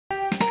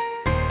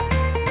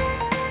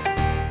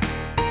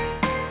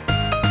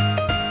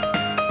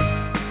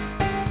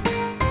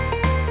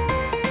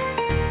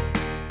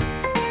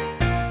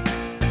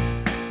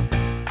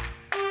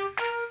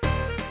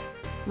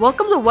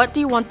Welcome to What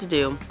Do You Want to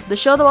Do, the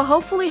show that will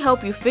hopefully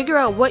help you figure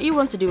out what you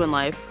want to do in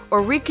life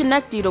or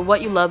reconnect you to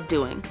what you love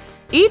doing.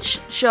 Each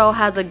show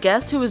has a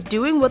guest who is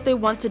doing what they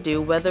want to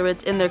do, whether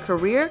it's in their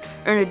career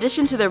or in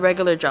addition to their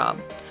regular job.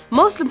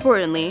 Most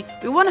importantly,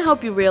 we want to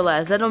help you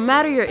realize that no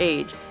matter your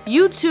age,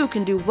 you too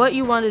can do what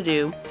you want to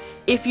do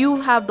if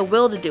you have the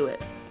will to do it.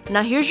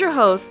 Now here's your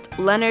host,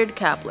 Leonard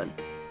Kaplan.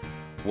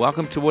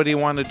 Welcome to What Do You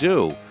Want to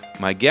Do?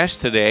 My guest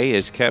today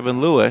is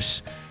Kevin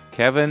Lewis.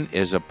 Kevin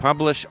is a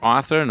published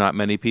author. Not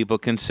many people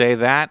can say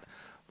that.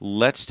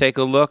 Let's take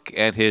a look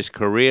at his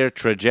career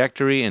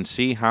trajectory and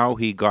see how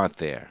he got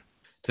there.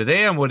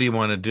 Today on What Do You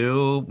Want to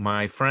Do?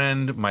 My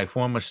friend, my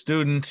former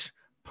student,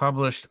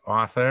 published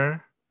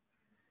author,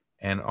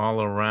 and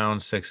all-around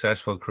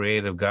successful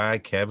creative guy,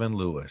 Kevin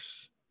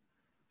Lewis.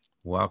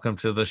 Welcome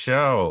to the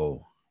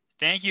show.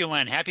 Thank you,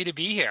 Len. Happy to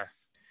be here.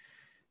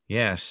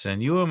 Yes,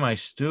 and you were my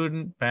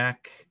student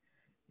back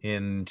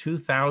in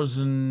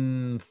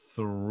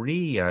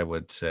 2003, I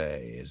would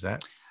say. Is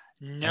that?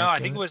 No, I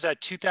think it was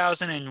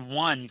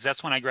 2001, because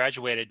that's when I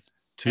graduated.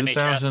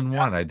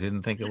 2001. I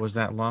didn't think it was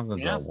that long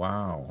ago. Yeah.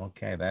 Wow.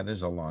 Okay, that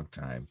is a long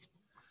time.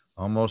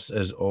 Almost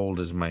as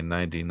old as my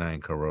 99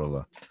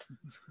 Corolla.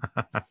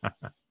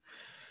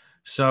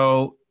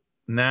 So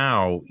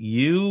now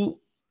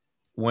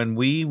when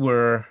we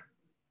were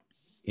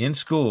in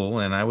school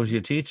and I was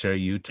your teacher,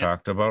 you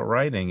talked about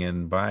writing,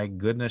 and by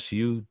goodness,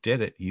 you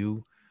did it.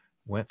 You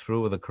went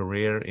through with a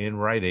career in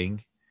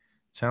writing.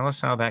 Tell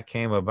us how that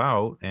came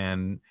about,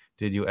 and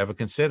did you ever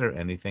consider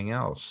anything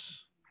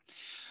else?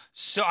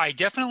 So I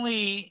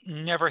definitely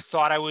never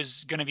thought I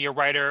was going to be a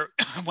writer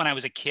when I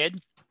was a kid.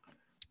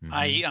 Mm-hmm.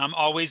 I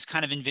always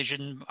kind of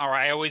envisioned, or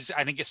I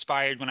think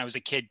aspired when I was a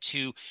kid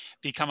to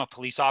become a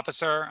police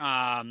officer.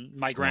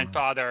 My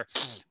grandfather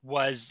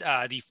was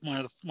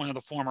one of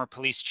the former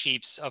police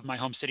chiefs of my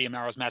home city of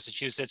Melrose,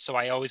 Massachusetts. So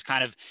I always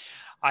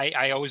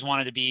I always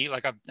wanted to be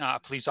like a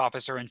police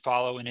officer and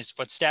follow in his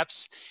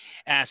footsteps.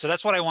 So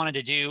that's what I wanted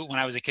to do when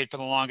I was a kid for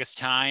the longest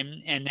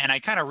time. And then I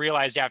kind of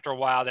realized after a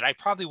while that I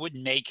probably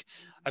wouldn't make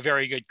a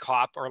very good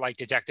cop or like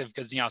detective,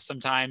 because,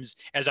 sometimes,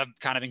 as I've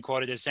kind of been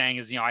quoted as saying,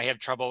 is, I have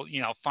trouble,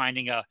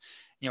 finding a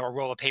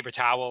roll of paper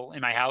towel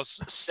in my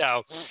house.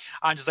 So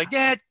I'm just like,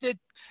 that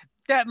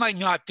might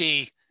not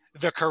be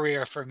the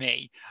career for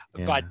me.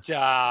 Yeah. But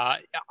I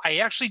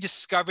actually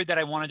discovered that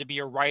I wanted to be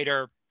a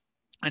writer.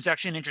 It's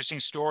actually an interesting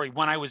story.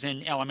 When I was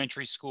in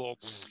elementary school,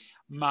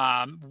 when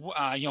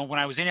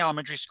I was in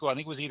elementary school, I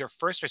think it was either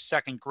first or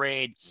second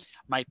grade,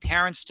 my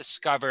parents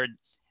discovered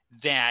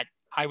that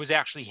I was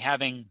actually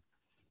having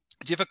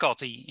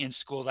difficulty in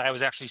school, that I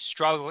was actually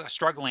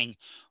struggling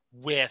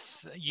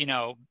with,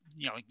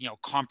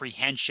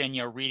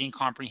 comprehension, reading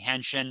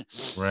comprehension,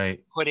 right,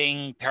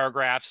 putting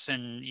paragraphs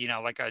and,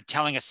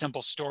 telling a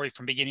simple story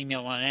from beginning,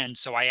 middle, and end.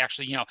 So I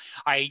actually,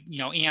 I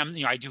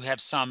do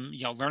have some,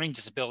 learning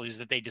disabilities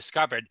that they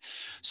discovered.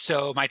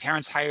 So my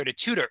parents hired a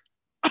tutor.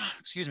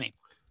 Excuse me.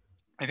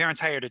 My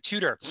parents hired a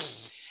tutor.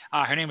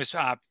 Her name was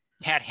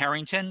Pat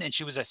Harrington, and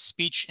she was a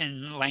speech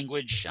and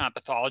language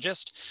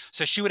pathologist.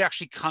 So she would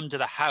actually come to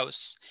the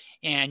house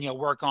and,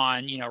 work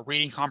on,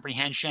 reading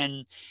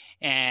comprehension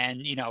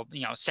and,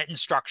 sentence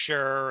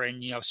structure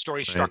and,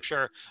 story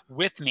structure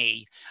with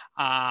me.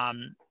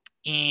 And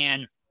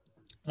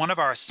one of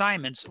our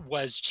assignments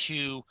was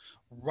to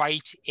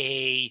write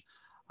a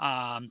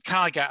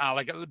kind of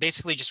like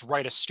basically just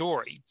write a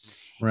story.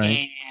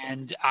 Right.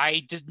 And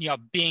I just,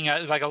 being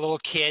a little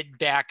kid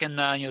back in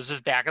the, this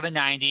is back in the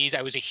 90s,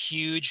 I was a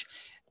huge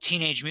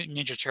Teenage Mutant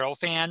Ninja Turtle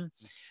fan. Okay.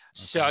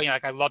 So,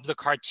 I loved the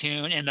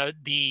cartoon, and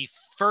the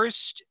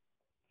first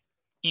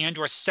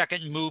or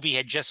second movie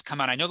had just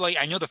come out. I know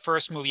the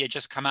first movie had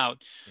just come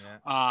out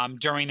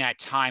during that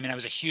time, and I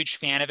was a huge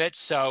fan of it.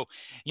 So,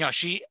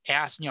 she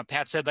asked,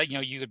 Pat said that,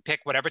 you could pick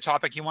whatever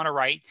topic you want to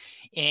write.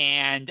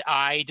 And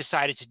I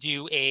decided to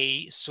do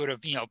a sort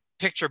of,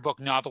 picture book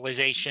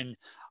novelization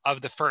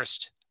of the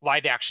first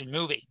live action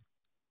movie.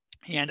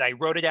 And I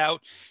wrote it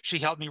out. She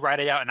helped me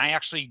write it out. And I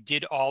actually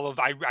did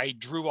I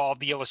drew all of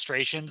the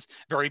illustrations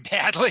very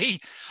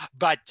badly.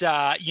 But,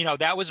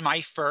 that was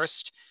my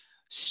first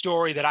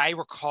story that I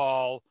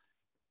recall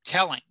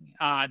telling,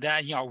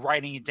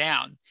 writing it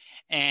down.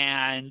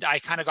 And I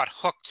kind of got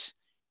hooked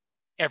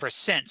ever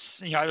since.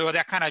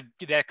 That kind of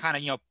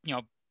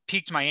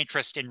piqued my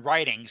interest in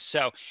writing.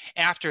 So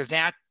after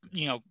that,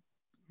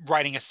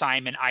 writing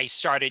assignment, I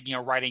started,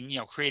 writing,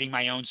 creating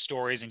my own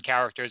stories and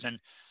characters, and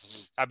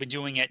I've been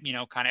doing it,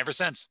 kind of ever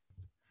since.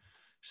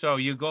 So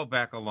you go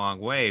back a long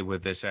way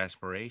with this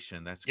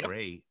aspiration. That's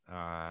great.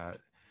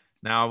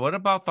 Now, what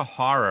about the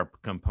horror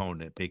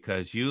component?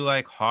 Because you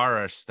like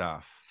horror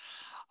stuff.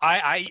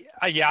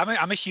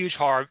 I'm a huge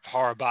horror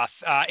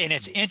buff, and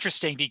it's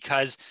interesting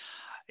because,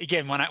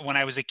 again, when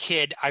I was a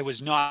kid, I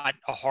was not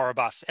a horror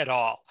buff at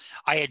all.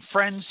 I had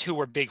friends who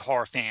were big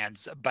horror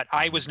fans, but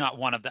I was not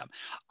one of them.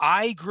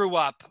 I grew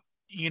up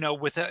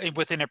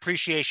with an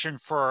appreciation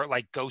for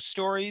like ghost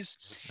stories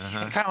and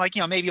Uh-huh. kind of like,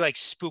 maybe like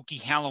spooky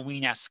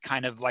Halloween-esque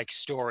kind of like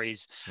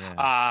stories.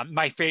 Yeah.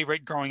 My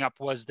favorite growing up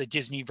was the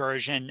Disney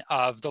version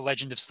of The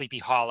Legend of Sleepy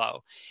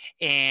Hollow.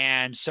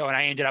 And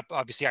I ended up,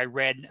 obviously, I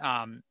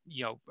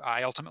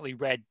ultimately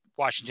read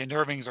Washington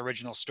Irving's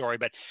original story,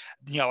 but,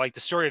 like the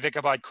story of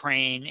Ichabod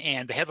Crane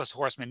and the Headless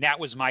Horseman, that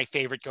was my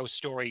favorite ghost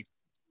story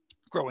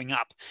growing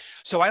up.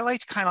 So I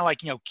liked kind of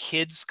like,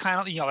 kids kind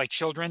of, like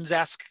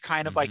children's-esque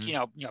kind of like,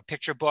 Mm-hmm.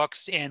 picture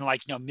books and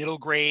like, middle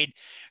grade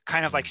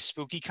kind of like Yeah.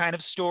 spooky kind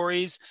of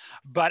stories.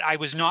 But I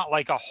was not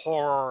like a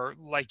horror,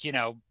 like,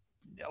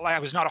 I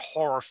was not a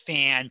horror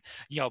fan,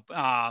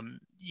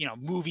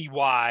 movie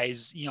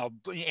wise,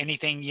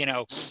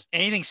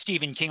 anything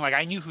Stephen King. Like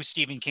I knew who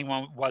Stephen King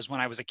was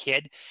when I was a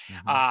kid,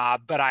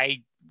 Mm-hmm. but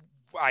I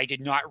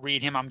did not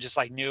read him. I'm just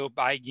like, nope.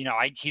 He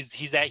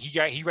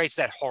writes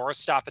that horror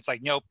stuff. It's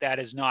like, nope, that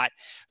is not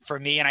for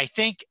me. And I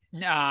think,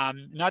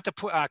 not to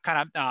put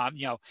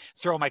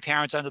throw my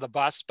parents under the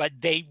bus, but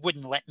they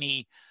wouldn't let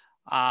me,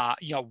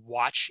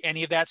 watch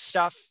any of that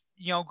stuff,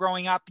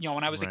 growing up,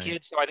 when I was a Right.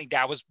 kid. So I think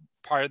that was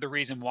part of the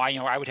reason why,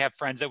 I would have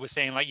friends that was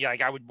saying like, yeah,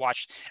 like I would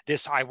watch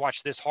this, I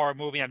watched this horror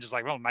movie. I'm just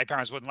like, well, my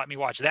parents wouldn't let me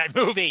watch that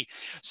movie.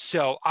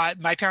 So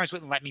my parents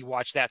wouldn't let me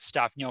watch that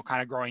stuff,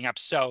 kind of growing up.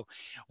 So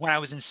when I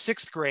was in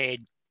sixth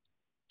grade,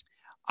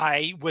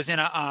 I was in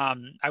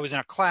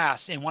a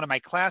class, and one of my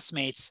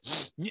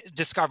classmates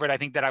discovered, I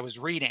think, that I was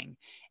reading,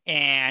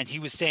 and he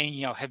was saying,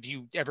 have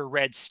you ever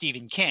read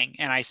Stephen King?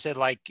 And I said,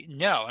 like,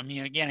 no. I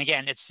mean,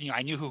 again, it's,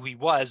 I knew who he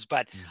was,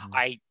 but Mm-hmm.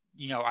 I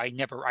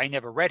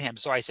never read him.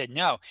 So I said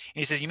no. And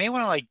he says, you may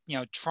want to, like,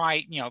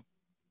 try,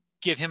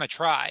 give him a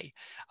try.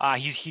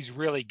 He's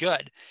really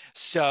good.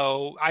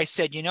 So I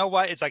said, you know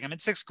what? It's like I'm in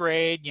sixth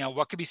grade.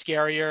 What could be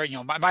scarier?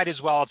 Might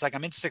as well. It's like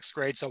I'm in sixth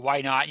grade, so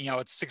why not?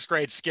 It's sixth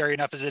grade, scary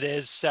enough as it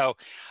is. So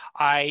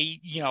I,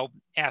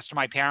 asked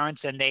my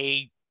parents, and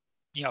they,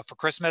 for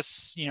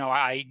Christmas,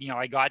 I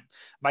got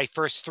my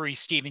first three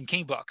Stephen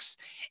King books,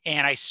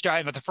 and I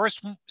started. But the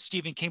first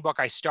Stephen King book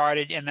I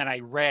started and then I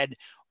read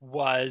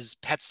was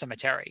Pet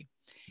Cemetery.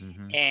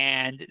 Mm-hmm.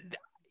 And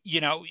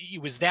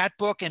it was that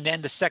book, and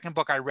then the second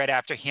book I read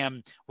after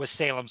him was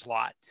Salem's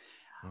Lot,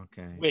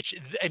 Okay. which,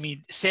 I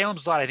mean,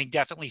 Salem's Lot, I think,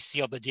 definitely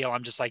sealed the deal.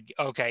 I'm just like,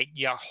 okay,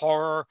 yeah,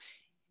 horror,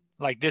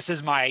 like this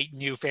is my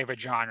new favorite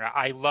genre.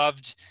 I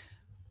loved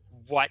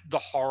what the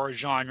horror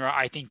genre,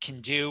 I think, can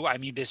do. I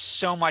mean, there's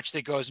so much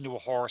that goes into a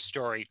horror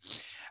story.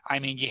 I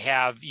mean, you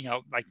have,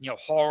 like,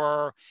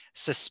 horror,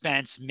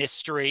 suspense,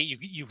 mystery.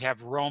 You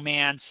have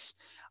romance.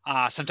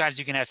 Sometimes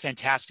you can have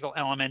fantastical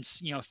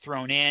elements,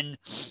 thrown in.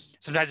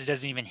 Sometimes it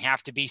doesn't even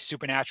have to be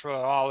supernatural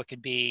at all. It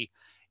could be,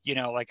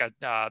 like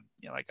an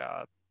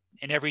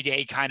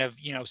everyday kind of,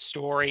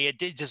 story. It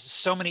just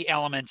so many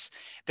elements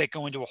that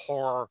go into a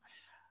horror.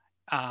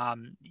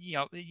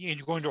 You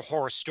go into a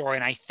horror story,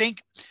 and I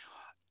think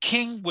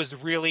King was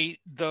really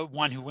the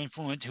one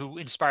who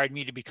inspired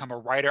me to become a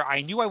writer.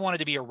 I knew I wanted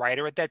to be a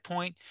writer at that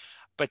point,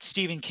 but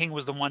Stephen King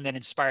was the one that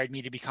inspired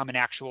me to become an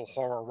actual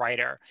horror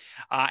writer.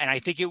 And I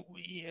think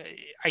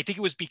it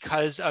was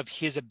because of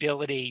his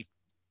ability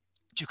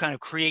to kind of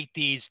create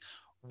these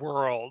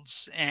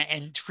worlds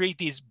and create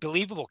these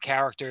believable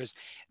characters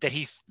that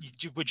he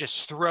would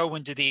just throw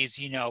into these,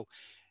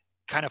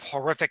 kind of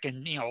horrific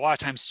and, a lot of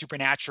times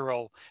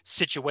supernatural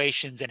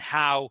situations, and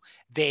how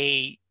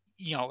they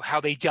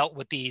dealt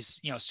with these,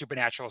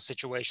 supernatural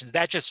situations.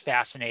 That just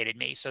fascinated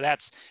me. So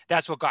that's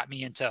what got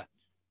me into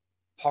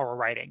horror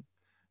writing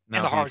and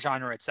Now, the horror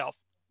genre itself.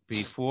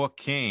 before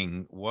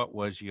King, what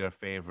was your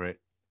favorite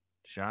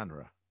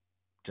genre?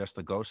 Just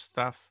the ghost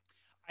stuff?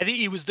 I think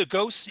it was the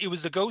ghosts. It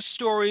was the ghost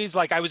stories.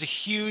 Like I was a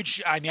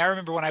huge. I mean, I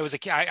remember when I was a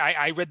kid.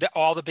 I read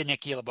all the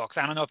Bunnicula books.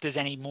 I don't know if there's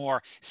any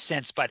more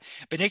since, but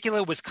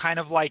Bunnicula was kind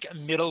of like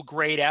middle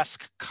grade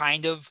esque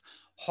kind of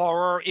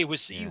horror. It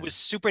was Yeah.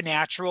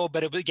 supernatural,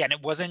 but again,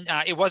 it wasn't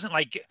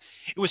like,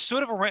 it was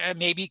sort of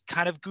maybe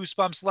kind of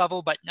Goosebumps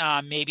level, but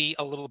maybe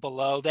a little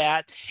below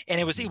that. And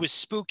it was Mm-hmm. it was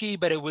spooky,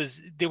 but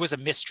there was a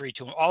mystery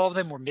to them. All of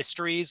them were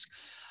mysteries.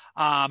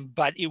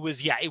 But it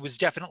was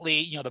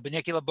definitely, the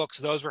Bunnicula books,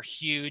 those were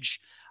huge.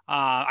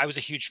 I was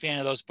a huge fan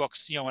of those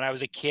books, when I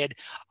was a kid.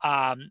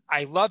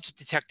 I loved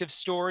detective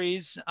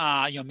stories,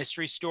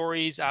 mystery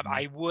stories. Mm-hmm.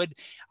 I would,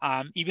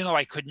 even though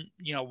I couldn't,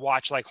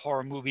 watch like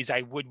horror movies,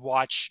 I would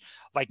watch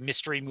like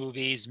mystery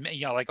movies,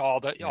 like all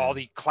Yeah.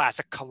 the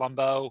classic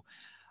Columbo,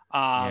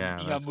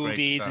 Yeah, that's great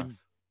movies. stuff. And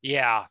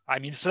yeah, I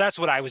mean, so that's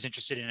what I was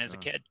interested in as a Oh,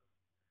 kid.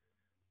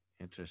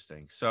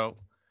 interesting. So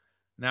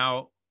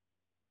now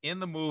in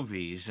the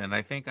movies, and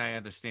I think I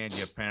understand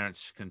your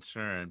parents'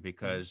 concern Mhm.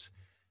 because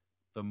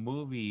the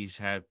movies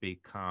have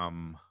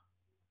become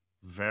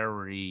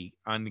very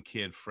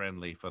unkid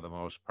friendly for the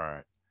most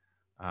part,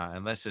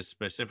 unless it's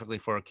specifically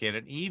for a kid.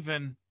 And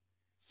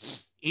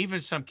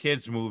even some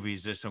kids'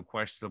 movies, there's some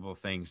questionable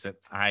things that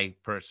I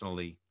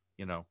personally,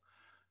 you know,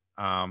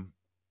 um,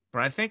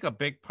 but I think a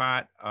big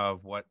part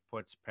of what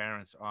puts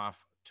parents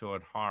off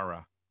toward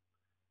horror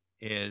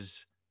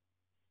is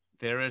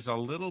there is a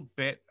little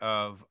bit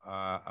of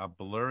a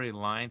blurry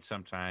line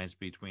sometimes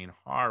between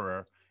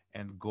horror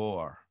and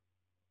gore.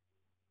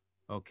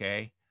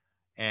 Okay,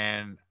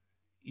 and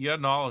you're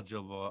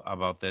knowledgeable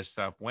about this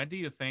stuff. When do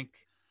you think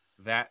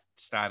that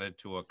started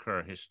to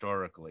occur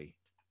historically?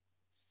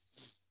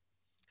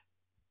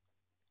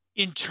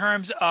 In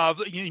terms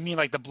of, you mean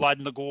like the blood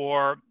and the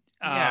gore?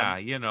 Yeah,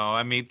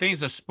 I mean,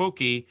 things are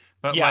spooky,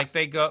 but Yeah. like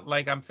they go,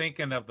 like I'm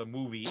thinking of the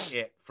movie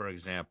It, for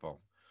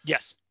example.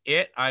 Yes.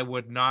 It, I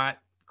would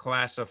not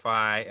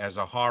classify as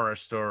a horror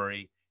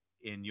story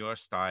in your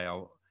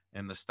style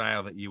and the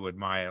style that you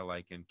admire,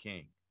 like in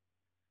King.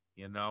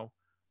 You know,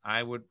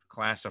 I would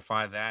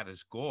classify that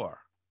as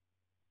gore.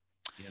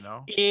 You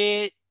know,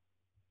 It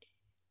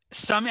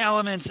Some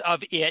elements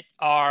of it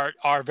are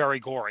very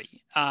gory.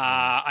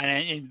 right.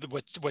 And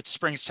what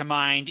springs to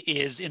mind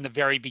is in the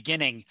very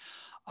beginning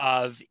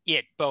of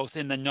it, both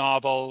in the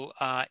novel,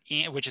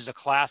 which is a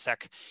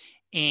classic,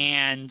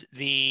 and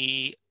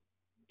the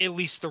at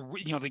least the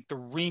like the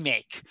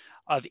remake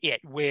of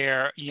it,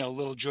 where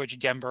little Georgie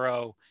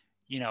Denborough,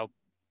 you know,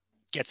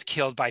 gets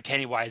killed by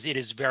Pennywise. It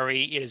is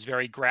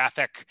very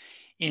graphic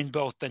in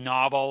both the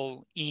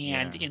novel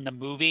and Yeah. in the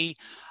movie.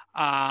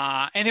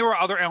 And there were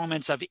other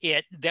elements of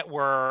it that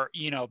were,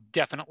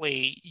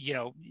 definitely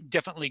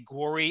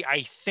gory.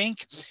 I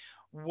think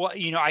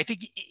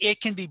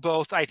it can be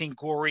both. I think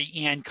gory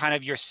and kind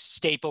of your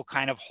staple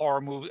kind of horror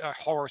movie,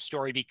 horror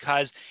story,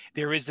 because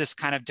there is this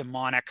kind of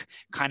demonic,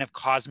 kind of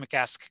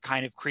cosmic-esque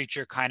kind of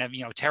creature, kind of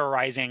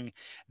terrorizing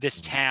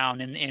this Mm. town,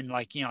 and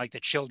like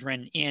the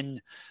children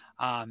in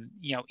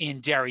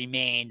Derry,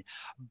 Maine.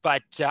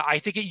 But I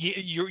think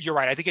you're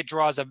right. I think it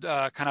draws a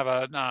kind of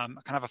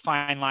a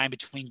fine line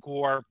between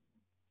gore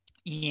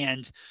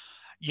and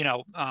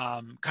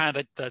kind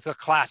of the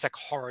classic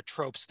horror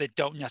tropes that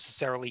don't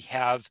necessarily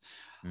have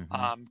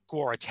Mm-hmm.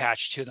 gore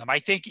attached to them. I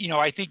think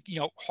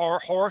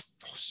horror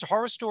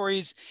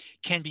stories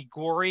can be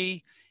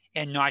gory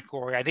and not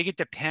gory. I think it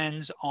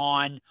depends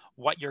on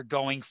what you're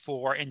going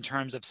for in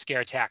terms of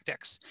scare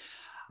tactics.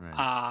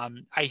 Right.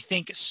 I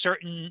think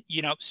certain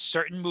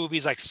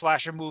movies, like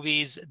slasher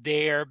movies,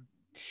 you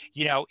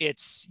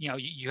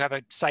have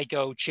a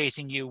psycho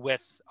chasing you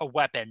with a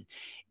weapon.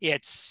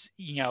 And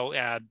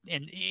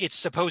it's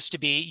supposed to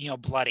be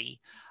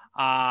bloody.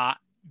 Uh,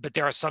 but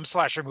there are some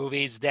slasher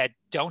movies that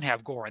don't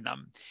have gore in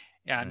them.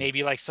 Right.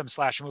 Maybe like some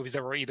slasher movies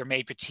that were either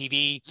made for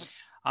TV,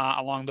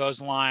 along those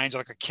lines, or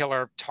like a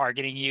killer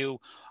targeting you,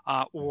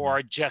 Mm-hmm.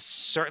 or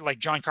just certain, like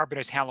John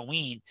Carpenter's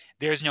Halloween.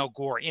 There's no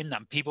gore in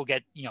them. People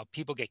get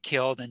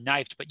killed and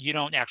knifed, but you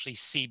don't actually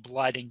see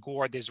blood and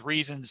gore. There's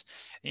reasons,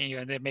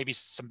 there may be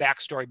some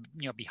backstory,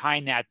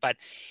 behind that, but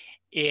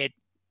it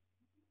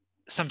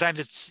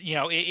sometimes it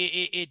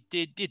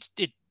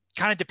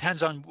kind of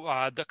depends on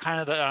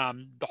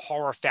the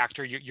horror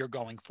factor you're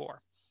going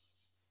for.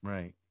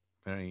 Right.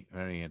 Very,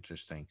 very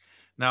interesting.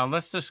 Now,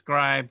 let's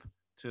describe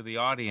to the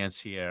audience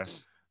here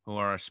who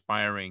are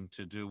aspiring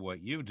to do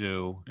what you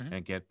do Mhm.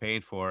 and get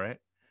paid for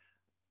it.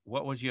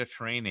 What was your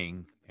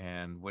training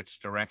and which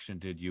direction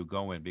did you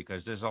go in?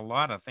 Because there's a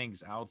lot of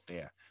things out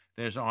there.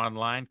 There's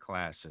online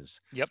classes,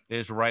 Yep.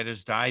 there's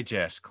Writer's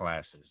Digest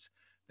classes,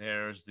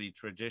 there's the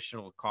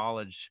traditional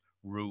college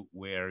route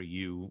where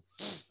you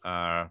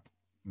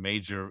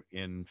major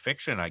in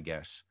fiction, I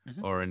guess,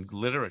 Mhm. or in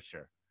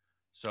literature.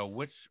 So,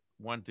 which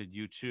one did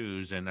you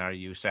choose, and are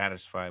you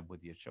satisfied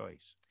with your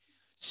choice?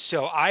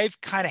 So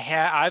I've kind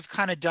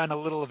of done a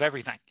little of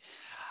everything.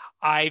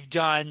 I've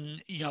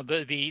done,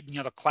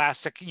 the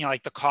classic,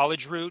 like the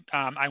college route.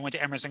 I went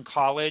to Emerson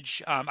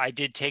College. I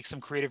did take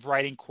some creative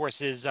writing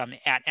courses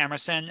at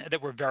Emerson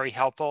that were very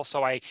helpful.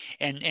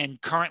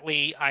 And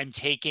currently I'm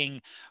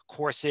taking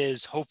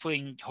courses,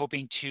 hopefully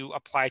hoping to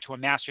apply to a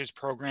master's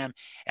program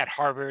at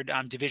Harvard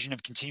Division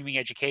of Continuing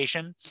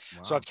Education.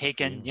 So Wow, good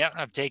for you.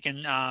 I've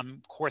taken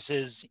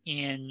courses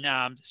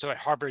so at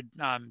Harvard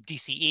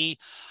DCE,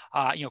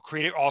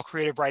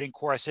 creative writing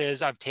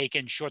courses. I've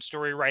taken short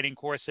story writing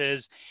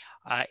courses,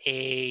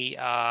 a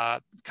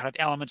kind of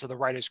elements of the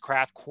writer's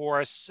craft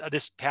course.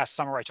 This past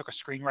summer, I took a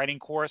screenwriting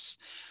course.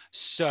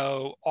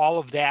 So all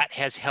of that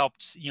has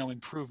helped,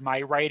 improve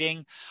my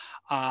writing.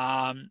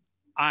 Um,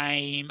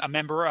 I'm a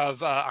member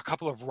of a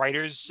couple of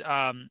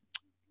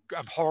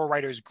horror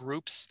writers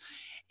groups,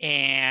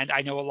 and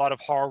I know a lot of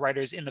horror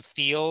writers in the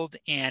field.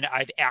 And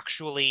I've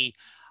actually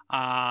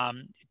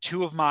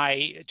two of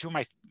my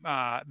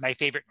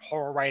favorite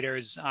horror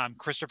writers,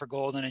 Christopher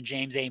Golden and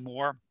James A.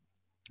 Moore.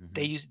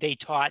 Mm-hmm. They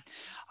taught,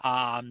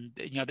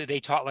 they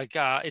taught, like,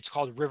 it's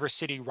called River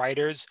City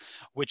Writers,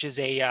 which is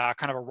a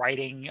kind of a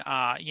writing,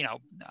 kind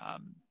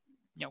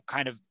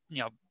of,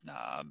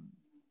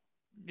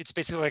 it's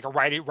basically like a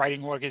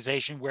writing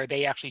organization where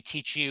they actually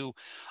teach you,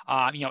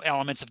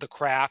 elements of the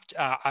craft.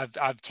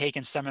 I've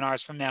taken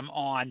seminars from them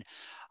on,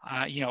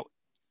 you know,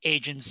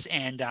 agents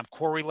and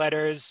query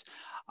letters,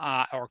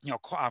 or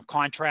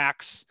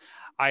contracts.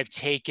 I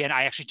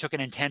actually took an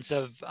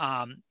intensive,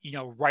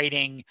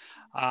 writing.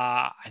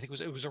 I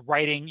think it was a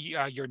writing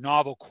your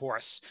novel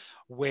course,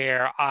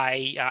 where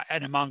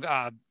and among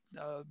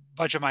a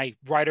bunch of my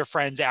writer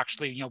friends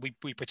actually,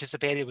 we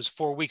participated. It was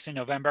 4 weeks in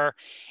November,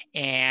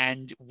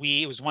 and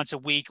it was once a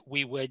week.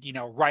 We would,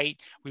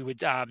 write. We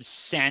would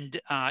send,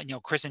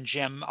 Chris and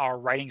Jim our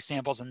writing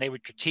samples, and they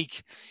would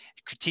critique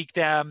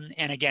them.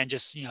 And again,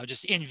 just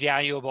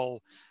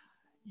invaluable,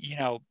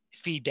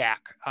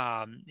 feedback,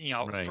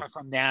 Right.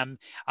 from them.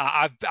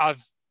 I've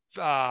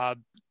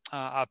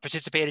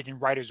participated in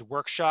writers'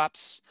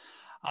 workshops.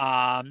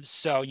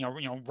 So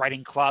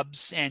writing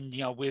clubs, and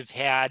we've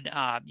had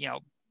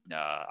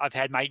I've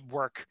had my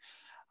work,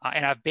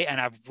 and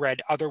I've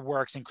read other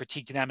works and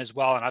critiqued them as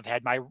well, and I've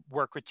had my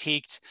work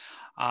critiqued.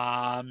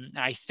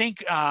 I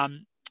think,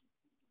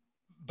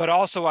 but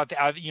also I've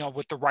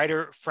with the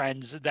writer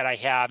friends that I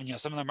have, and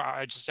some of them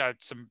are just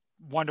some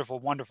wonderful,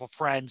 wonderful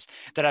friends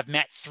that I've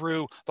met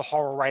through the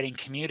horror writing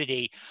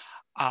community.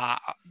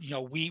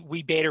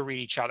 We beta read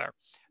each other.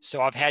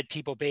 So I've had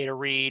people beta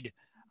read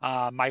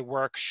my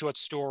work, short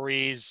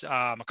stories,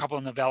 a couple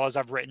of novellas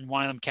I've written.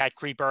 One of them,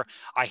 Catcreeper,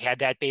 I had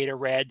that beta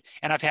read,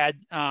 and I've had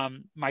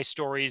my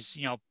stories,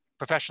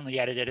 professionally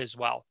edited as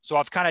well. So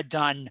I've kind of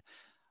done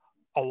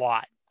a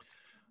lot.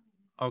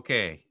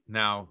 Okay.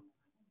 Now,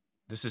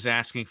 this is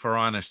asking for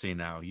honesty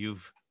now.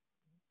 You've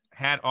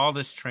had all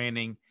this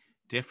training,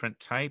 different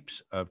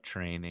types of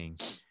training.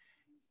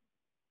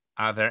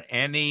 Are there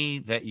any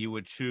that you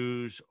would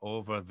choose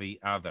over the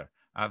other?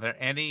 Are there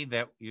any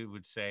that you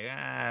would say,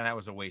 that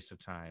was a waste of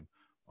time?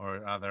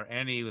 Or are there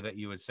any that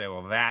you would say,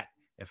 well, that,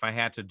 if I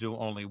had to do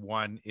only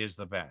one, is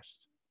the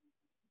best?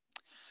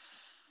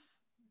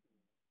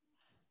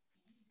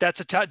 That's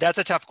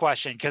a tough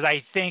question, because I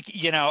think,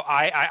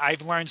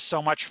 I've learned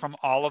so much from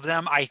all of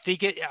them. I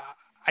think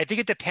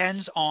it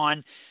depends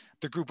on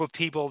the group of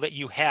people that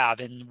you have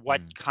and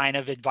what kind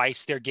of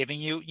advice they're giving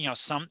you.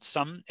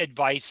 Some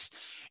advice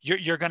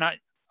you're gonna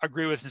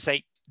agree with and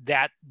say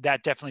that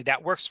definitely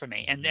that works for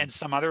me, and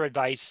some other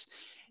advice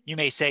you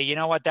may say,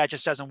 what, that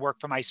just doesn't work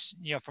for my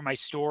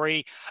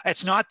story.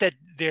 It's not that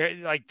they're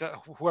like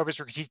whoever's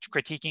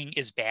critiquing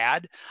is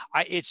bad.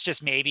 It's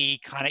just maybe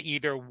kind of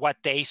either what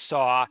they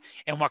saw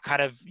and what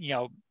kind of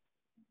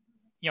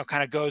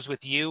kind of goes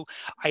with you.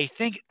 I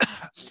think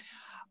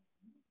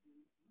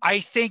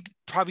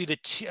probably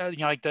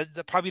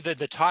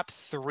the top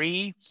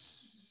three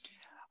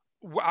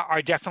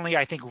are definitely,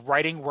 I think,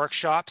 writing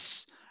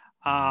workshops,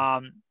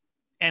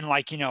 and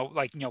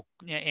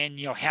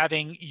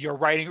having your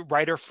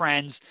writer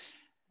friends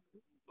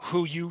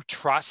who you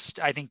trust,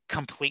 I think,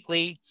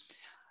 completely,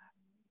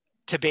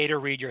 to beta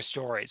read your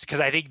stories, because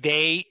I think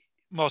they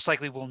most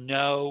likely will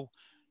know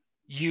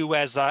you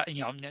as a,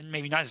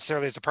 maybe not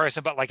necessarily as a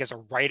person, but like as a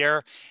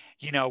writer,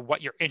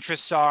 what your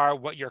interests are,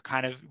 what you're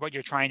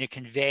trying to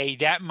convey.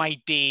 That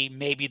might be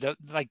maybe the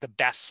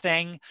best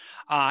thing,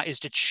 is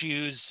to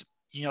choose,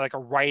 like a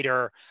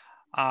writer,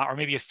 or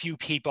maybe a few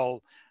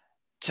people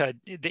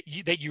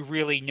that you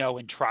really know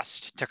and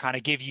trust to kind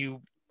of give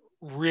you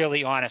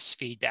really honest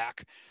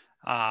feedback.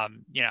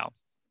 Because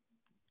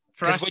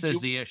Trust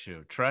is the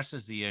issue. Trust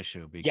is the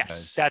issue, yes,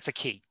 because that's a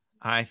key.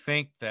 I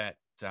think that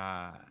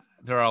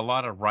there are a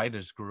lot of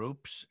writers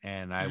groups,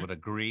 and I would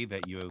agree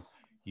that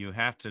you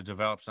have to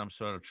develop some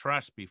sort of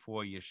trust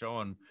before you're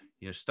showing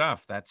your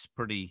stuff. That's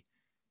pretty,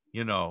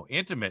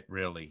 intimate,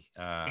 really,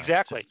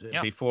 Exactly.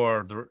 Yeah.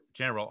 before the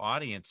general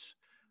audience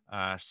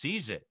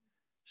sees it.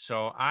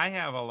 So I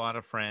have a lot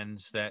of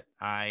friends that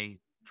I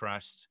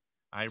trust.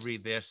 I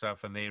read their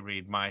stuff and they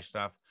read my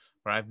stuff,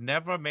 but I've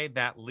never made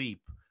that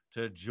leap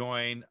to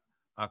join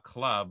a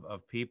club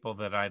of people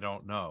that I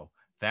don't know.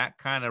 That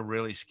kind of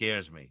really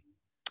scares me.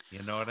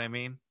 You know what I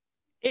mean?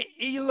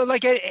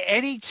 Like at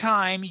any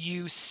time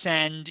you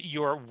send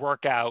your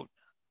workout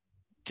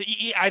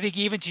I think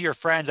even to your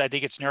friends, I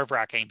think it's nerve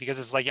wracking, because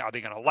it's like, are they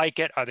going to like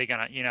it? Are they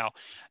going to,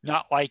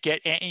 not like it?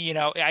 And,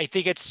 I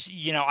think it's,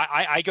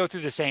 I go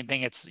through the same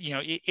thing. It's,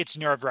 it's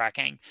nerve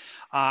wracking,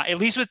 at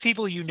least with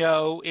people,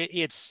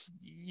 it's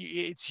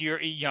your,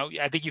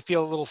 I think you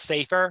feel a little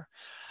safer,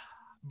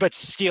 but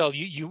still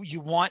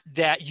you want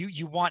that,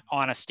 you want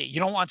honesty.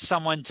 You don't want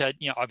someone to,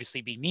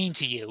 obviously be mean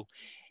to you.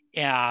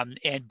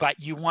 But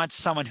you want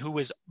someone who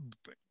is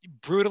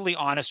brutally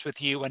honest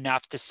with you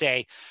enough to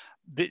say,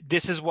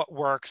 this is what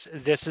works.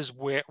 This is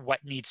what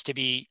needs to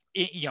be,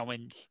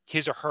 in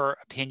his or her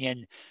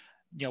opinion,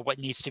 what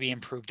needs to be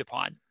improved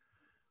upon.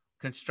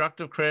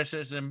 Constructive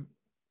criticism,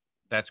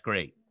 that's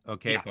great.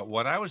 Okay. Yeah. But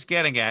what I was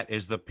getting at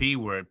is the P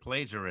word,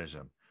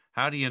 plagiarism.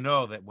 How do you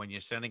know that when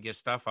you're sending your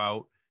stuff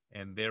out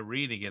and they're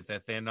reading it,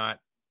 that they're not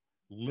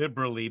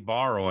liberally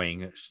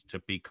borrowing, to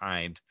be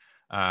kind,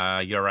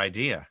 your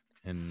idea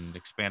and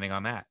expanding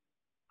on that?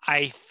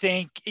 I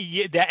think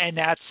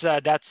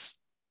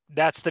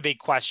that's the big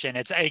question.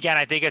 It's, again,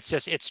 I think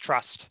it's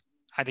trust.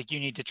 I think you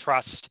need to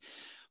trust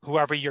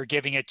whoever you're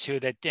giving it to,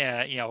 that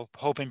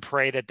hope and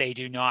pray that they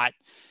do not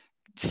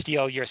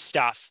steal your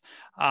stuff.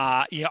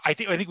 I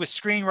think with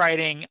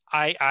screenwriting,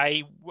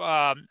 I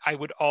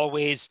would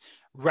always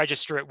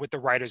register it with the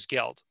Writers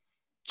Guild,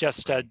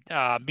 just to,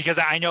 because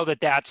I know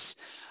that's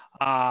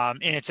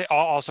And it's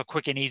also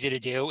quick and easy to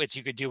do.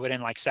 You could do it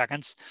in like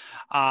seconds.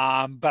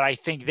 But I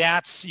think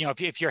that's,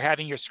 if you're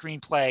having your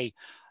screenplay,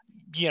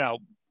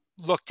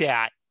 looked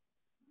at,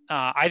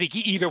 I think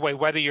either way,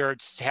 whether you're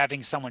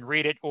having someone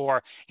read it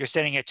or you're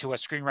sending it to a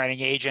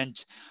screenwriting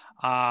agent,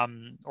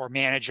 or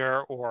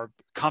manager or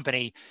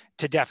company,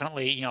 to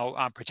definitely,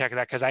 protect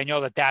that. Cause I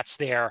know that that's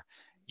there,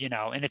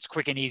 and it's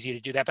quick and easy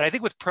to do that. But I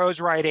think with prose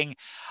writing,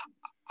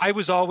 I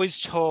was always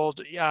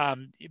told,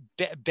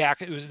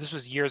 this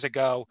was years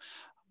ago,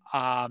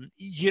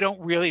 you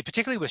don't really,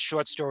 particularly with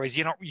short stories,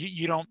 you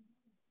don't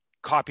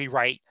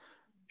copyright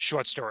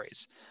short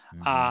stories.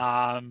 But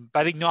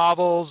I think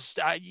novels,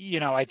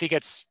 I think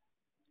it's,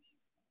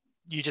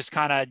 you just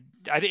kind of,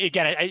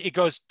 again, it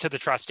goes to the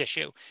trust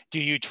issue. Do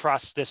you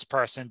trust this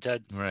person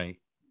to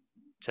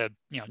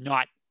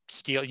not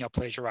steal,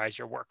 plagiarize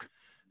your work?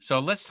 So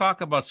let's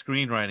talk about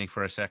screenwriting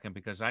for a second,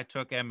 because I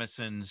took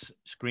Emerson's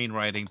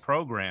screenwriting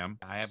program.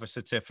 I have a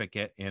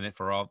certificate in it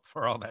for all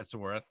that's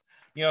worth.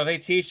 They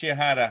teach you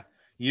how to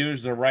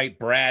use the right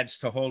brads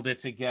to hold it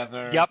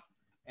together. Yep.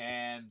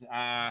 And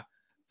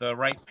the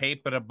right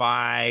paper to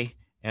buy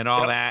and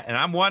all that. And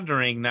I'm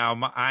wondering now,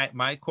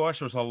 my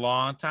course was a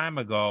long time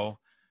ago.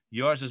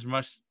 Yours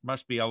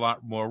must be a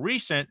lot more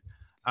recent.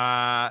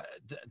 Has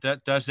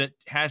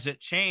it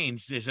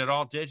changed? Is it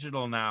all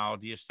digital now?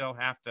 Do you still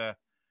have to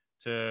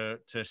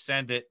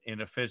send it in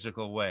a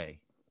physical way?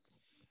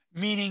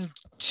 Meaning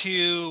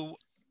to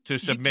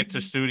submit to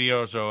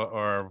studios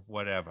or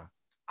whatever?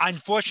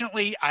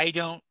 Unfortunately, I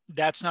don't.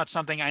 That's not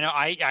something I know.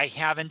 I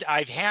haven't.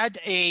 I've had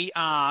a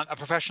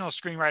professional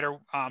screenwriter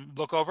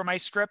look over my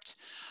script,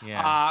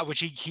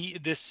 which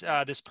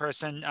this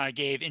person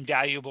gave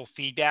invaluable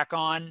feedback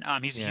on.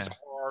 He's a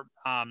horror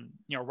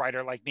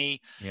writer like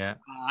me. Yeah.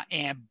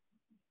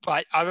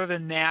 But other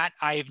than that,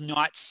 I have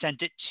not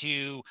sent it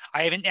to.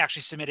 I haven't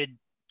actually submitted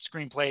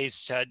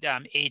screenplays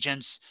to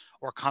agents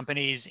or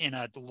companies in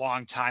a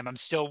long time.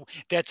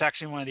 That's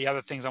actually one of the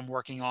other things I'm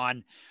working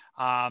on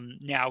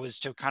now, is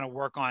to kind of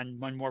work on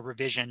one more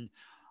revision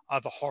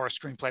of the horror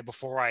screenplay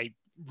before I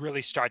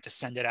really start to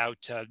send it out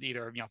to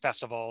either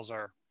festivals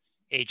or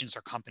agents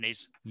or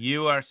companies.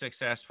 You are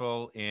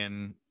successful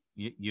in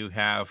you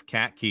have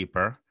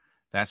Catcreeper.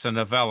 That's a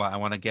novella. I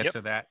want to get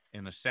to that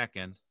in a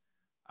second.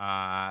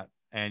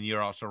 And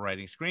you're also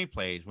writing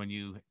screenplays. When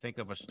you think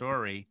of a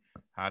story,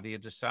 how do you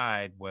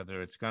decide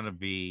whether it's going to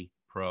be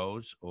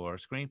prose or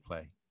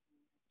screenplay?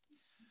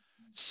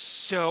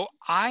 So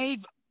I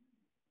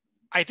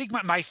think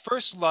my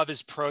first love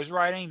is prose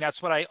writing.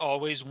 That's what I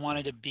always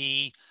wanted to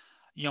be,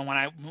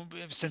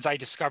 since I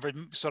discovered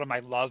sort of my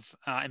love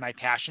and my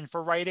passion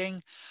for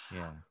writing.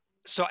 Yeah.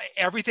 So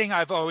everything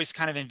I've always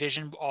kind of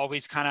envisioned,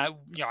 always kind of,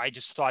 I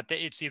just thought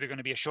that it's either going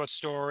to be a short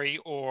story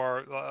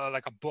or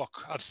like a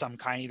book of some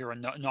kind, either a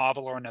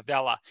novel or a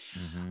novella.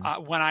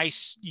 When I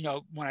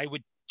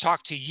would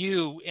talk to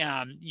you,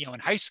 in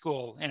high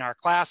school in our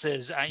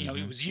classes,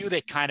 it was you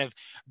that kind of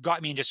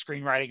got me into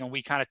screenwriting, and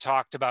we kind of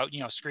talked about,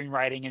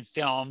 screenwriting and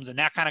films, and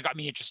that kind of got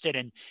me interested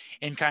in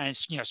kind of,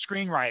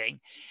 screenwriting.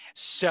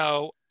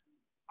 So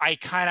I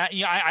kind of,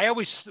 I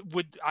always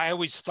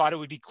thought it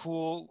would be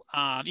cool,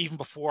 even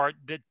before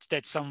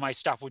that some of my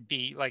stuff would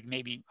be like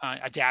maybe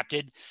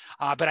adapted,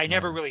 but I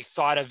never really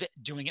thought of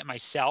doing it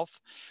myself.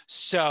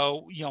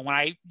 So,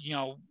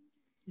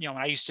 when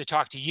I used to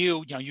talk to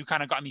you, you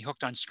kind of got me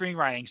hooked on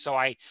screenwriting. So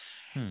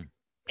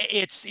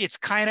it's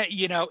kind of,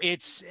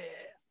 it's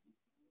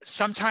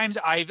sometimes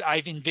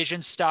I've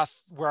envisioned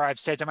stuff where I've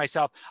said to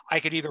myself,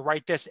 I could either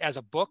write this as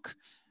a book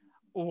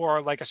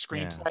or like a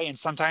screenplay. And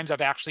sometimes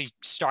I've actually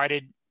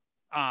started,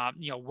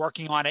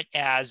 working on it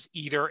as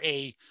either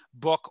a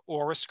book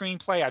or a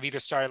screenplay. I've either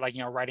started like,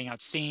 writing out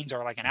scenes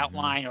or like an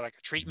outline or like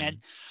a treatment.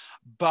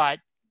 But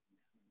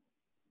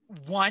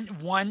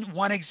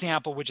one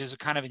example, which is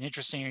kind of an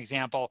interesting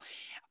example,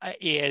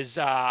 is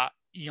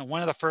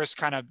one of the first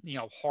kind of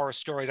horror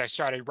stories I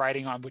started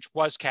writing on, which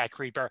was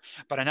Catcreeper,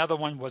 but another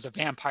one was a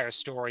vampire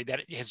story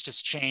that has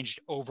just changed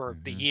over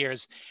the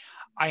years.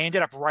 I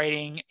ended up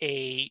writing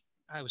it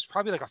was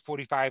probably like a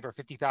 45 or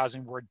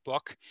 50,000 word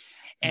book,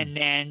 and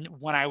then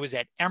when I was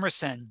at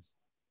Emerson,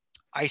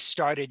 I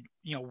started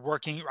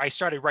I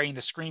started writing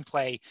the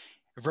screenplay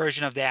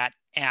version of that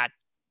at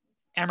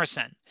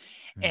Emerson.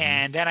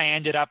 And then I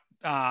ended up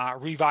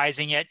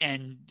revising it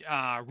and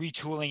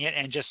retooling it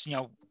and just,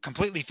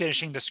 completely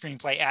finishing the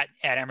screenplay at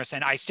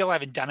Emerson. I still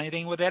haven't done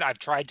anything with it. I've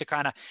tried to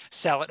kind of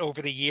sell it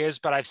over the years,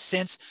 but I've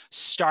since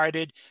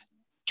started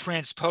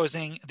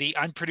transposing the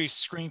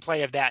unproduced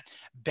screenplay of that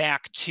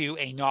back to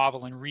a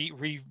novel and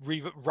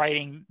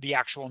rewriting the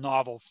actual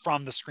novel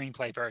from the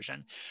screenplay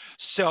version.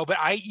 So, but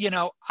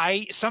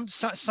some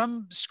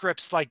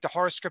scripts, like the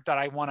horror script that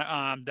I want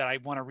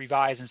to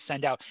revise and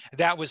send out,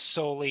 that was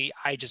solely,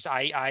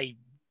 I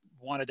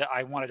wanted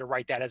to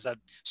write that as a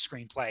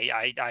screenplay.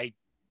 I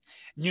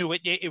knew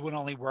it would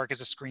only work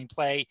as a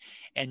screenplay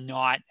and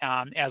not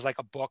as like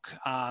a book,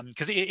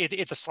 because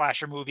it's a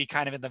slasher movie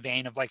kind of in the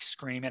vein of like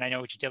Scream and I Know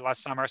What You Did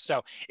Last Summer.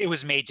 So it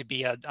was made to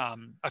be a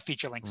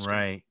feature length.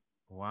 Right.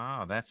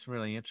 Wow, that's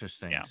really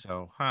interesting. Yeah.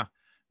 So,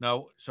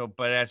 no, so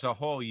but as a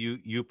whole,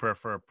 you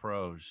prefer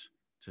prose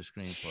to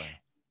screenplay.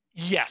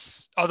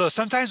 Yes. Although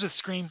sometimes with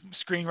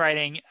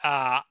screenwriting,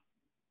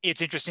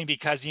 it's interesting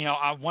because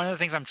one of the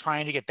things I'm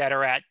trying to get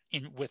better at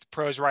in with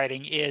prose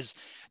writing is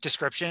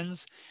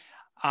descriptions.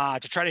 To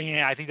try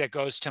to, I think that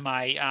goes to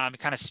my, it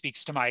kind of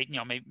speaks to my,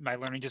 my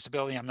learning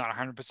disability. I'm not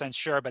 100%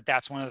 sure, but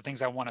that's one of the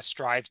things I want to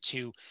strive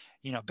to,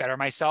 better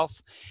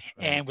myself.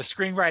 Right. And with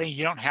screenwriting,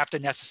 you don't have to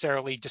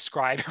necessarily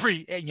describe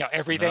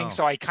everything. No.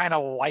 So I kind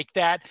of like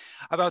that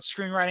about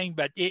screenwriting,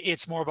 but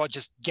it's more about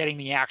just getting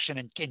the action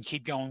and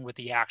keep going with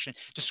the action.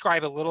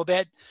 Describe a little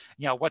bit,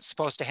 what's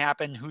supposed to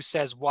happen, who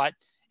says what,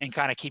 and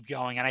kind of keep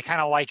going. And I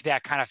kind of like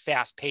that kind of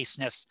fast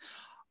pacedness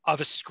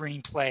of a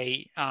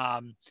screenplay,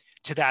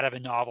 to that of a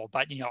novel.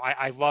 But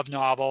I love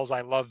novels,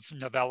 I love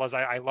novellas,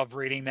 I love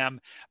reading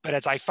them. But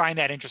as I find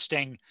that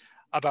interesting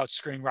about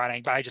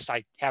screenwriting, but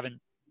I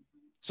haven't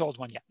sold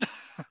one yet.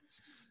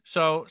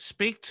 So,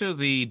 speak to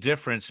the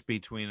difference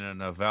between a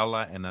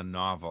novella and a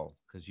novel,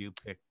 because you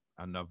picked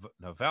a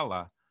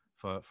novella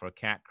for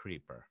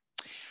Catcreeper.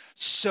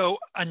 So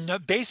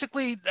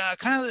basically,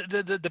 kind of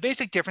the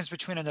basic difference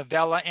between a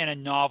novella and a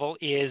novel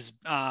is,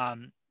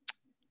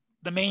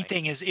 the main Length.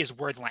 thing is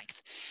word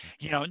length.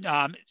 Okay.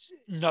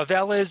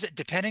 Novellas,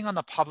 depending on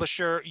the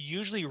publisher,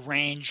 usually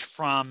range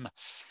from,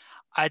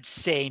 I'd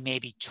say,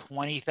 maybe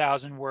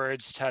 20,000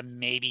 words to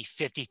maybe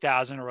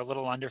 50,000 or a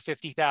little under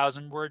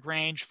 50,000 word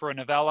range for a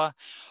novella.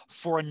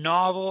 For a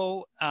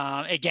novel,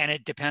 again,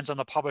 it depends on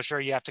the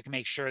publisher. You have to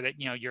make sure that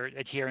you're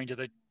adhering to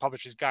the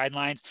publisher's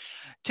guidelines.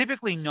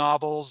 Typically,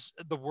 novels,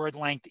 the word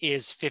length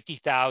is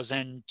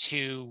 50,000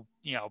 to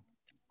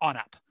on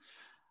up.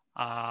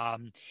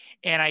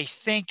 And I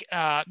think,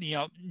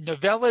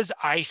 novellas,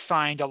 I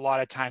find a lot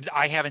of times,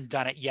 I haven't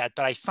done it yet,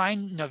 but I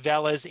find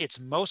novellas, it's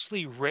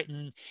mostly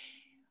written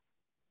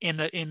in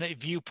the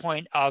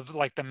viewpoint of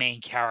like the main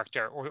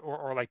character,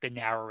 or like the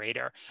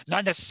narrator.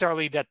 Not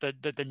necessarily that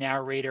the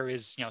narrator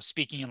is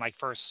speaking in like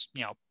first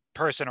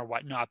person or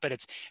whatnot, but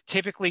it's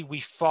typically we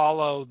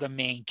follow the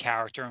main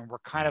character and we're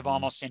kind of Mhm.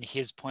 almost in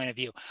his point of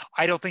view.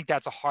 I don't think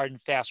that's a hard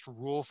and fast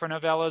rule for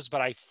novellas,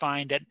 but I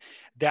find that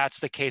that's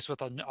the case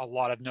with a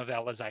lot of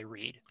novellas I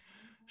read.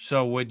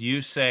 So, would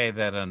you say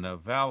that a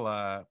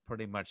novella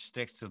pretty much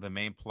sticks to the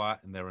main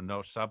plot and there are no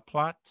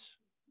subplots?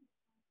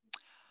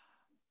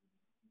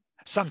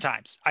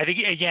 Sometimes I think,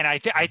 again, I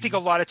think a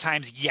Mhm. lot of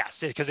times,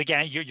 yes, because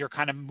again, you're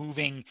kind of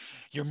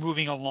you're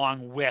moving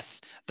along with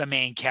the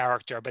main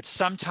character. But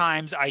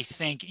sometimes I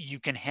think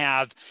you can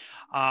have,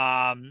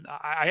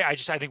 I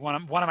think one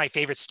of my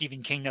favorite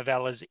Stephen King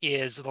novellas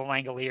is The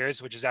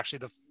Langoliers, which is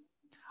actually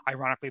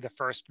ironically the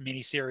first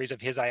miniseries of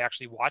his I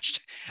actually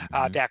watched,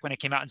 Mhm. back when it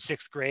came out in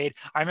sixth grade.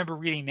 I remember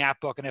reading that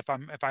book, and if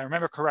I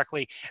remember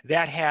correctly,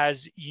 that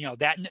has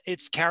that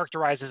it's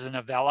characterized as a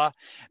novella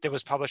that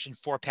was published in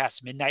Four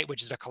Past Midnight,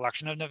 which is a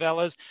collection of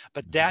novellas.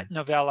 But Mhm. that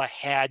novella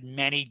had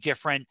many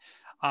different,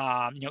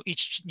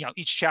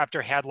 each chapter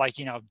had like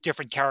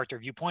different character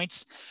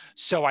viewpoints.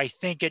 So I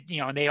think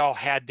and they all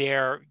had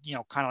their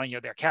kind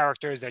of their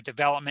characters, their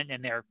development,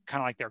 and their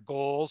kind of like their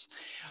goals.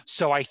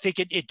 So I think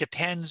it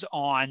depends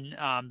on,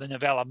 the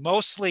novella.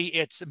 Mostly,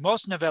 it's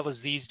most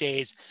novellas these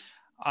days.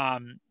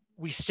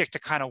 We stick to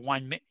kind of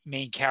one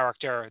main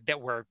character that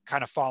we're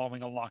kind of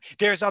following along.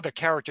 There's other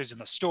characters in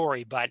the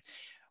story, but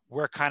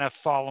we're kind of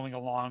following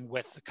along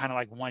with kind of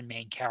like one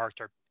main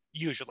character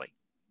usually.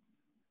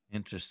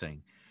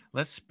 Interesting.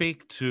 Let's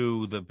speak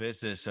to the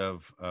business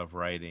of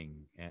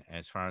writing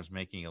as far as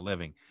making a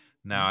living.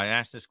 Now, Mhm. I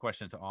asked this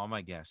question to all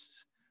my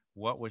guests.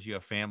 What was your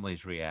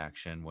family's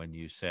reaction when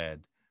you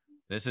said,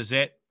 "This is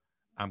it.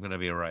 I'm going to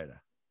be a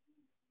writer"?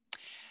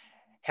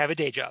 Have a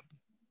day job.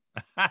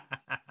 They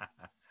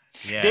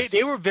Yes.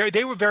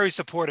 were very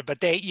supportive,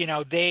 but they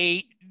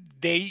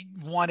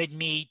wanted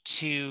me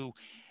to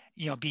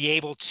be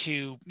able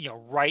to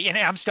write. And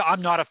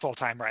I'm not a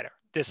full-time writer.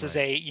 This is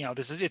Right. a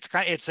this is it's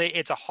kind of,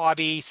 it's a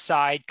hobby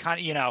side kind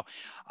of,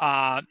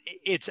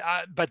 it's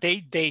but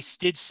they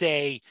did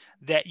say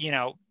that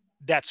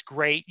that's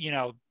great,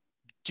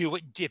 do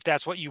it if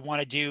that's what you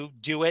want to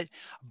do it,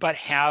 but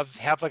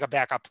have like a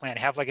backup plan,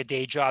 have like a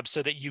day job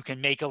so that you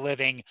can make a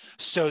living,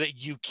 so that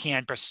you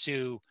can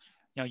pursue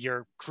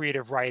your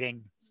creative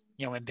writing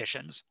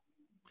ambitions.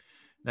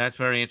 That's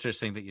very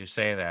interesting that you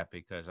say that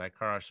because I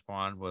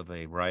correspond with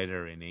a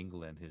writer in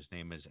England. His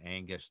name is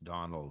Angus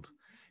Donald.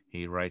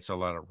 He writes a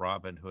lot of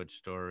Robin Hood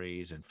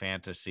stories and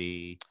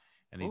fantasy,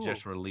 and he Ooh.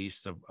 just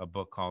released a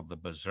book called The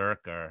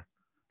Berserker,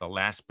 The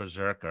Last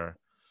Berserker.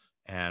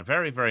 And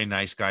very, very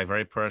nice guy,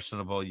 very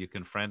personable. You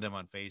can friend him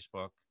on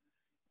Facebook,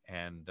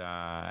 and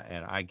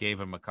I gave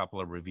him a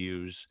couple of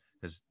reviews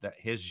because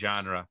his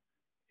genre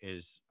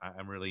is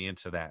I'm really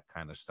into that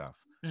kind of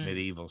stuff, Mm,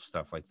 medieval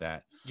stuff like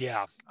that.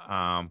 yeah.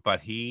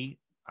 But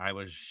I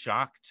was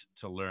shocked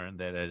to learn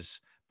that as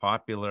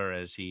popular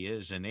as he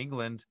is in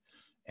England,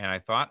 and I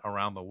thought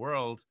around the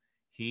world,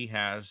 he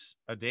has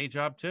a day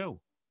job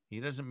too. He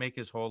doesn't make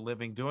his whole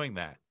living doing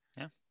that.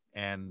 Yeah.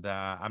 And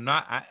I'm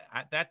not,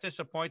 that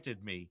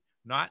disappointed me,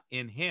 not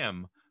in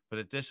him, but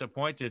it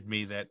disappointed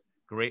me that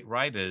great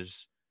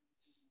writers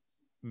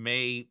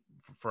may,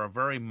 for a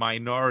very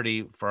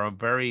minority, for a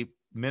very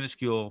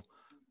minuscule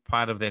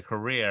part of their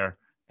career,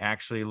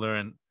 actually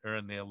earn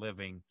their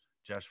living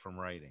just from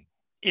writing.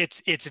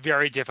 It's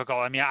very difficult.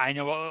 I mean, I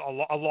know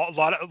a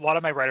lot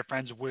of my writer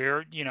friends, we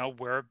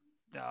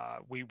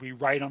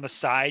write on the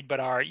side, but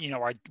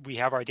we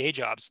have our day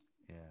jobs,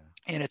 Yeah.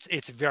 and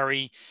it's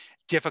very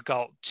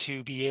difficult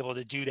to be able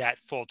to do that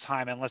full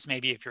time, unless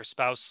maybe if your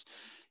spouse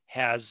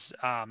has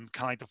kind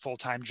of like the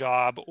full-time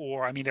job,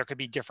 or I mean there could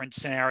be different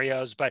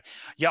scenarios, but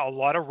yeah, a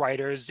lot of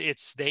writers,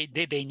 it's they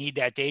need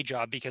that day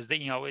job, because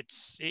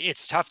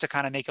it's tough to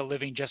kind of make a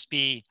living just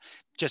being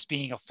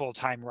a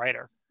full-time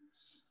writer.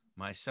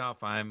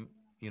 Myself, I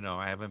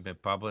haven't been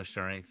published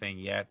or anything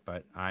yet,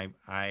 but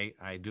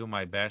I do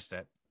my best.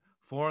 At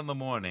 4 in the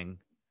morning,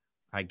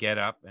 I get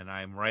up and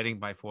I'm writing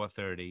by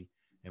 4:30,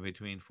 and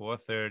between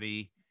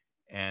 4:30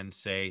 and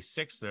say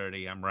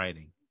 6:30, I'm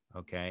writing.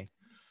 Okay,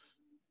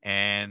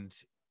 and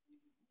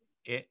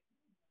it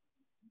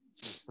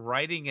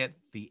writing at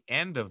the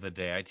end of the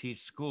day. I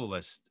teach school,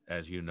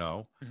 as you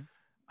know. Mhm.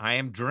 I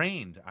am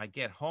drained. I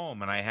get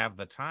home and I have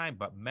the time,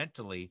 but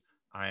mentally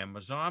I am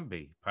a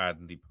zombie.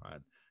 Pardon the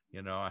pun.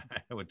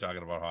 We're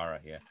talking about horror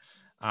here.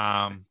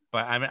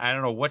 But I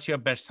don't know. What's your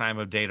best time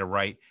of day to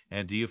write?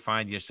 And do you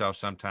find yourself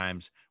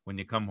sometimes when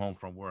you come home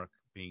from work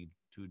being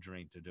too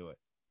drained to do it?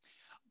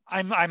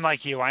 I'm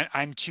like you.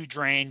 I'm too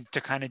drained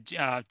to kind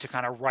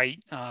of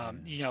write,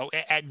 Yeah.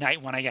 at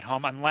night when I get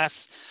home,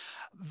 unless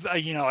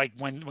like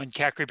when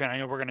Catcreeper, and I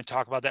know we're going to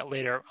talk about that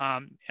later.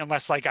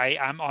 Unless like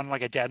I'm on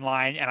like a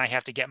deadline and I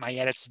have to get my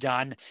edits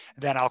done,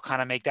 then I'll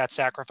kind of make that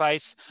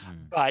sacrifice.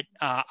 Mm. But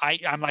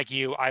I'm like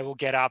you. I will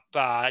get up,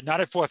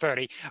 not at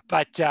 4:30,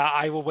 but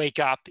I will wake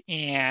up,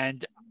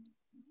 and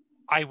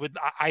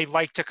I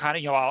like to kind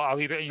of,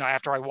 I'll either,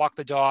 after I walk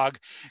the dog,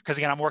 because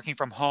again, I'm working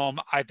from home.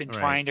 I've been Right.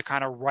 trying to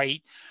kind of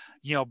write,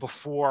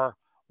 before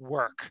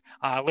work.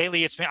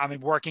 Lately, I've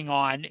been working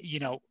on,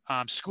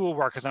 school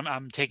work, because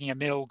I'm taking a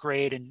middle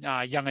grade and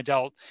young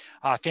adult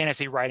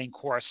fantasy writing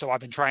course. So I've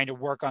been trying to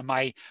work on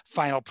my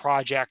final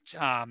project,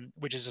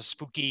 which is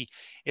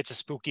it's a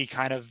spooky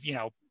kind of,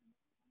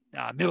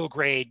 middle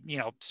grade,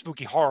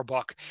 spooky horror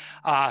book.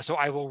 So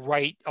I will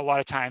write a lot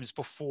of times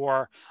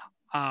before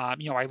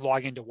I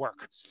log into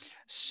work.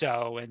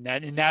 So, and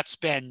that's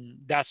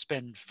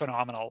been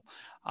phenomenal.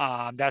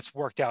 That's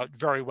worked out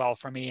very well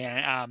for me.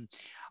 And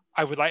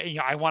I would like,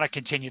 I want to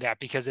continue that,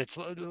 because it's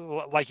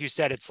like you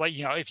said, it's like,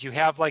 if you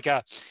have like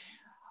a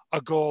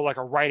goal, like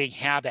a writing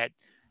habit,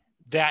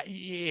 that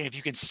if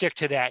you can stick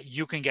to that,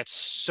 you can get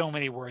so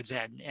many words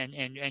in,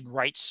 and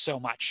write so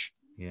much.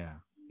 Yeah.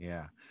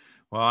 Yeah.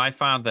 Well, I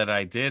found that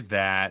I did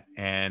that,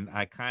 and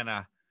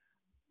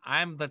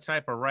I'm the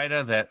type of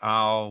writer that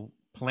I'll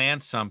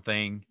plan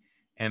something,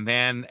 and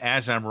then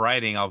as I'm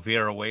writing, I'll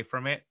veer away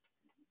from it.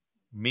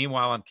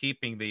 Meanwhile, I'm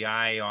keeping the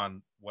eye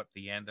on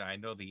I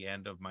know the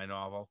end of my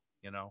novel,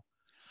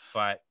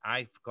 but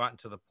I've gotten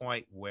to the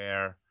point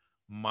where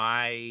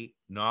my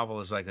novel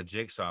is like a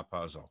jigsaw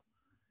puzzle.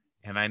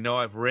 And I know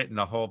I've written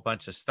a whole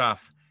bunch of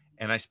stuff,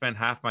 and I spend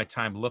half my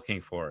time looking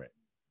for it.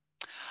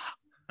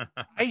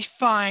 I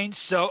find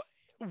so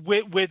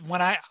with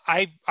when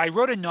I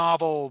wrote a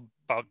novel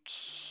about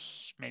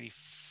maybe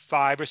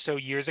 5 or so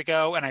years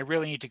ago, and I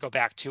really need to go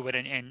back to it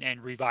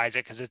and revise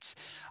it, because it's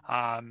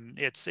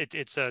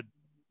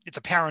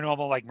a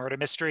paranormal, like, murder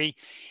mystery,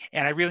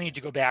 and I really need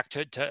to go back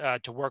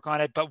to work on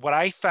it. But what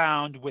I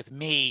found with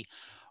me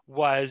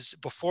was,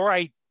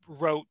 wrote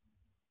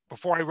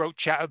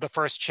the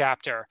first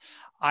chapter,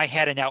 I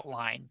had an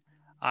outline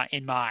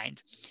in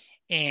mind,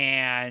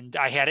 and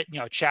I had it,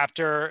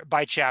 chapter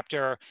by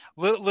chapter,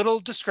 little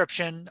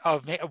description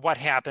of what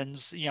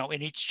happens,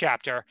 in each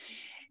chapter.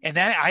 And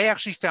then I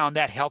actually found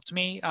that helped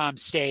me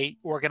stay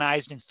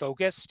organized and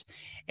focused.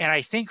 And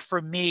I think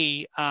for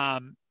me,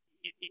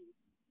 it,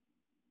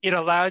 it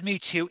allowed me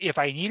to, if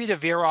I needed to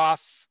veer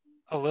off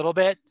a little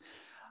bit,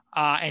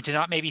 and to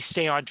not maybe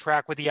stay on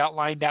track with the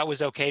outline, that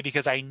was okay,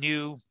 because I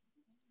knew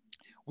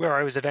where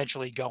I was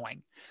eventually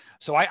going.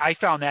 So I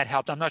found that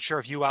helped. I'm not sure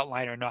if you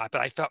outline or not,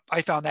 but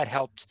I found that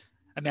helped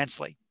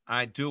immensely.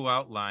 I do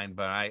outline,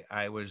 but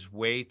I was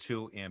way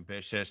too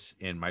ambitious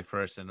in my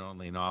first and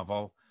only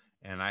novel.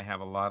 And I have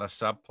a lot of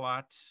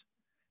subplots,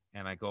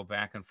 and I go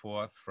back and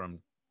forth from,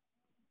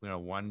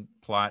 one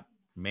plot,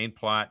 main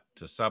plot,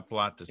 to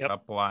subplot to Yep.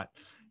 subplot.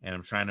 And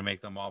I'm trying to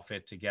make them all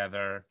fit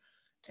together.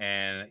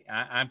 And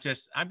I'm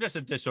just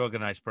a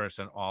disorganized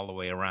person all the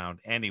way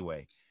around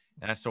anyway.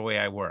 That's the way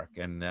I work.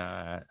 And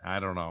I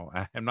don't know.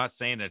 I'm not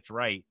saying it's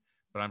right,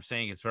 but I'm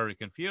saying it's very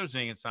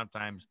confusing and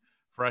sometimes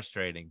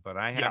frustrating. But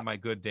I have Yeah. my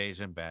good days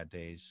and bad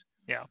days.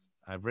 Yeah.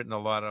 I've written a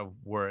lot of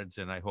words,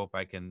 and I hope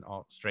I can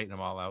straighten them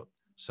all out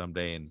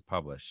someday and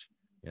publish.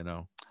 You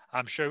know,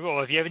 I'm sure. Well,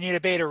 if you ever need a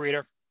beta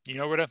reader, you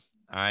know where to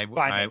find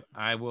me.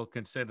 I will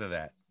consider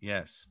that.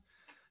 Yes.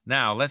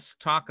 Now let's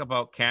talk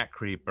about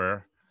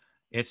Catcreeper.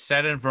 It's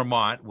set in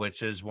Vermont,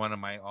 which is one of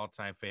my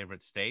all-time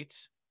favorite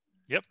states.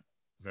 Yep.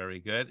 Very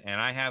good.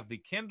 And I have the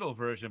Kindle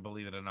version,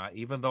 believe it or not.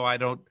 Even though I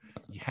don't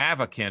have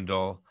a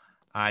Kindle,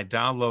 I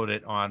download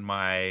it on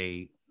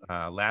my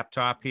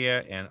laptop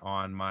here and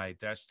on my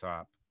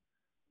desktop.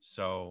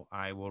 So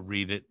I will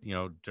read it,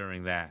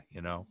 during that,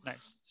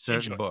 Nice.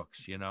 certain Enjoy.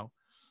 books,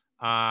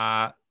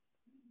 Uh,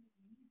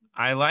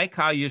 I like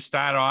how you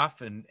start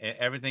off and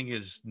everything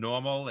is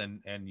normal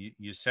and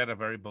you set a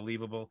very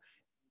believable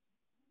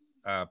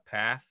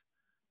path.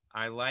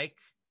 I like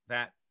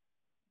that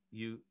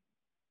you,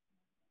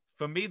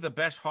 for me, the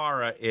best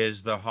horror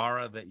is the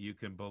horror that you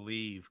can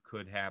believe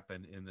could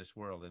happen in this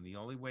world. And the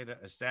only way to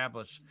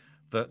establish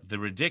the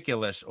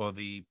ridiculous or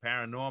the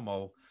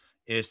paranormal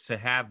is to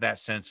have that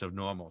sense of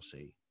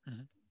normalcy.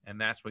 Mm-hmm. And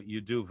that's what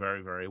you do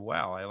very, very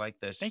well. I like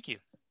this. Thank you.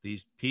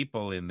 These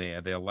people in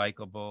there, they're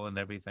likable and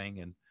everything.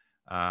 And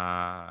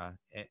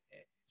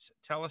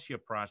tell us your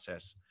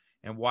process.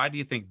 And why do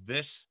you think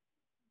this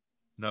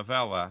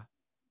novella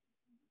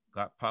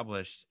got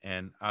published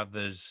and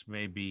others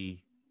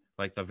maybe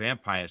like the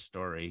vampire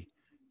story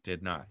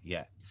did not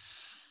yet?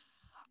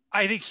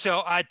 I think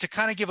so. To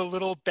kind of give a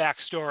little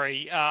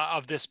backstory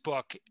of this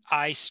book,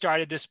 I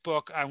started this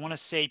book, I want to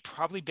say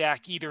probably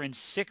back either in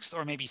 6th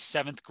or maybe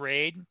 7th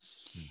grade.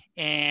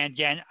 And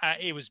again,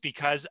 it was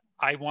because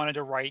I wanted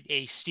to write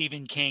a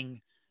Stephen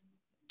King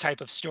type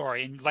of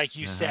story. And like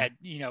you said,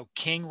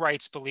 King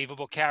writes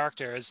believable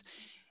characters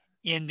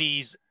in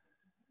these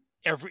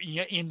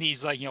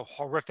like,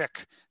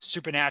 horrific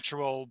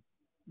supernatural,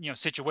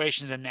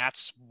 situations. And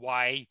that's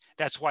why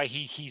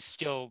he's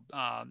still,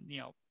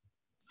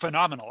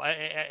 phenomenal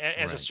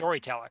as a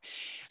storyteller.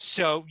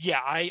 So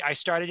yeah, I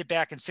started it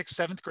back in 6th,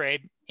 7th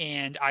grade,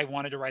 and I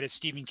wanted to write a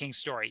Stephen King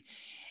story.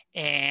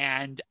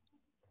 And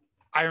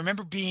I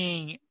remember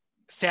being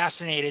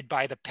fascinated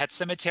by the Pet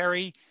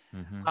Cemetery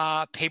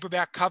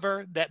paperback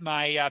cover that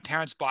my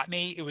parents bought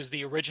me. It was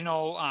the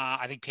original,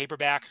 I think,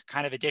 paperback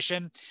kind of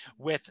edition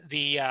with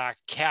the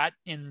cat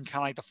in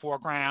kind of like the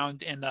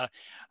foreground and the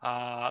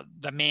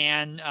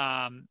man,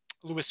 Dr.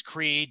 Lewis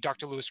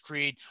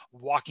Creed,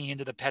 walking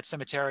into the Pet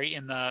Cemetery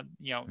in the,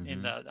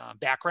 in the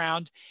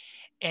background.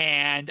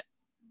 And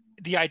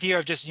the idea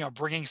of just,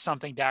 bringing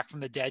something back from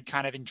the dead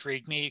kind of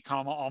intrigued me,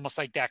 kind of almost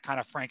like that kind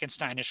of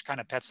Frankensteinish kind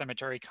of Pet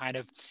Cemetery kind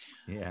of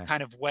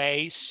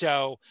way.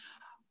 So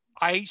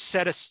I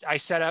set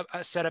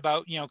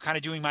about, kind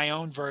of doing my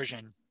own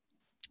version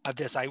of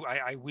this.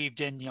 I weaved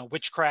in,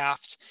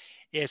 witchcraft.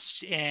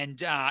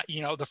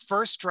 The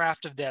first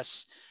draft of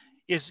this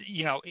is,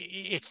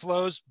 it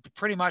flows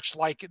pretty much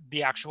like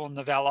the actual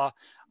novella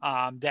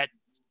that,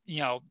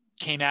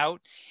 came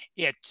out.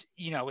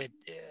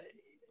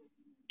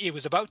 It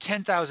was about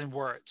 10,000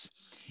 words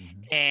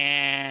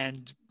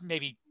and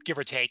maybe give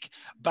or take,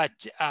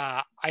 but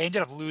I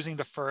ended up losing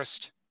the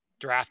first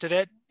draft of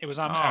it. It was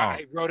on,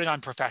 I wrote it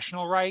on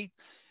Professional Write.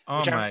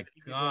 Oh my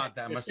God,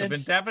 that must have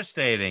been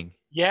devastating.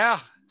 Yeah.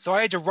 So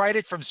I had to write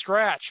it from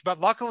scratch, but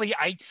luckily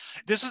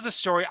this was the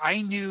story.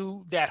 I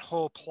knew that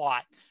whole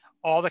plot,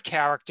 all the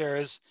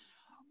characters,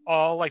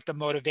 all like the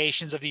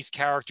motivations of these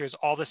characters,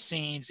 all the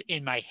scenes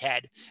in my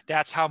head.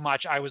 That's how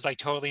much I was like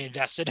totally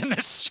invested in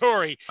this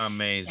story.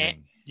 Amazing.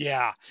 And,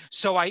 yeah.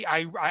 So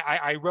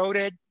I wrote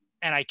it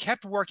and I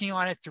kept working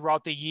on it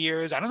throughout the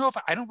years. I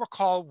don't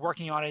recall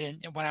working on it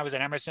when I was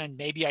at Emerson.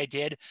 Maybe I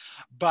did,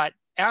 but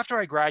after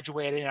I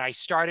graduated and I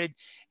started,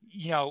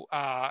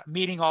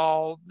 meeting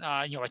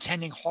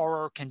attending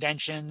horror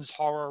conventions,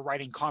 horror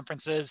writing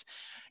conferences,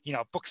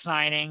 book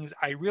signings,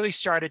 I really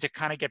started to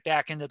kind of get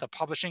back into the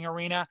publishing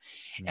arena.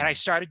 And I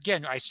started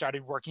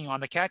working on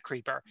the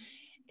Catcreeper,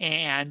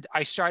 and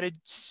I started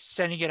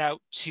sending it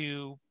out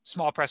to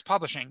small press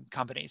publishing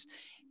companies,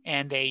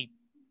 and they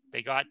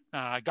got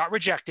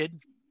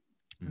rejected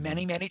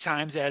many, many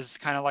times, as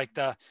kind of like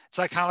it's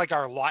like kind of like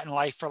our lot in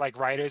life for like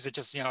writers. It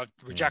just,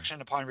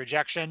 rejection upon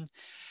rejection.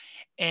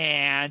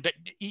 But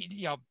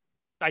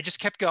I just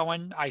kept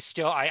going. I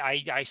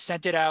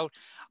sent it out.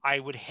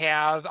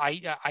 Ultimately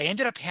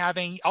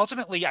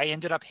I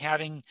ended up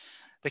having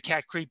the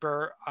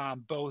Catcreeper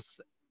both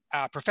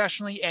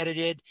professionally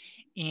edited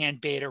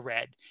and beta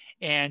read.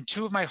 And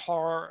two of my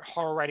horror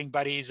writing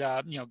buddies,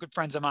 good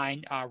friends of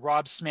mine,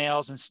 Rob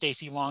Smales and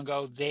Stacy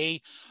Longo,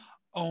 they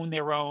own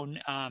their own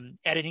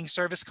editing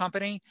service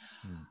company,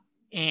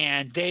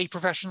 and they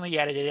professionally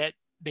edited it.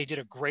 They did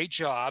a great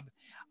job.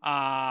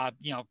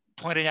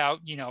 Pointed out,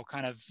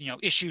 kind of,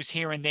 issues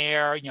here and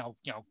there,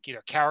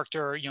 either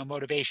character,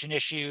 motivation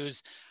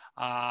issues,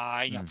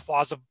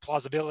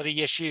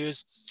 plausibility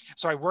issues.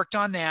 So I worked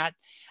on that.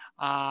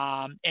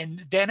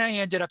 And then I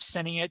ended up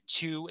sending it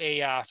to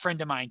a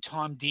friend of mine,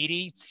 Tom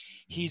Deedy.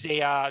 He's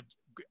a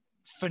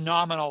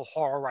phenomenal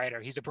horror writer.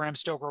 He's a Bram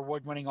Stoker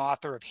award-winning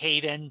author of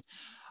Haven.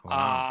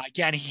 Wow.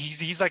 Again,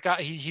 he's like a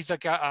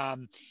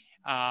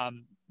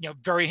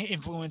very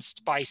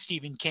influenced by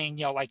Stephen King,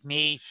 like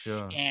me.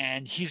 Sure.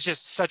 And he's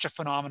just such a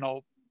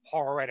phenomenal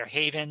horror writer.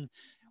 Haven,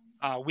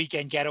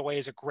 Weekend Getaway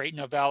is a great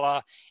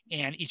novella,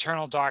 and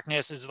Eternal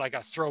Darkness is like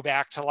a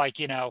throwback to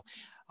the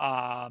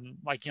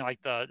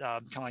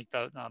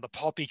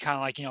pulpy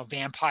kind of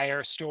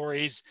vampire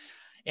stories.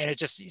 and it's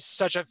just he's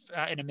such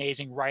an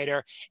amazing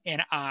writer.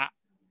 And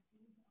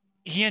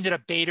he ended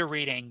up beta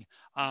reading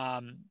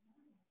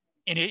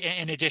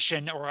in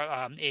addition, or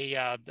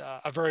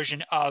a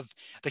version of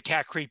the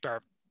Catcreeper.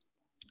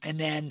 And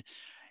then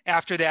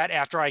after that,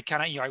 after I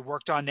kind of, I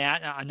worked on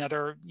that,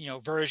 another,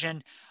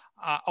 version,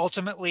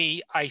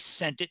 ultimately I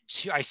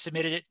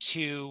submitted it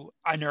to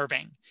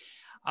Unnerving,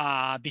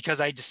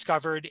 because I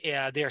discovered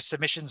their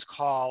submissions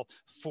call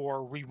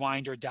for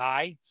Rewind or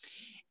Die.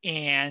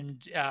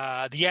 And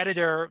the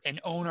editor and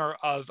owner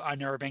of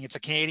Unnerving, it's a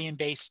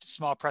Canadian-based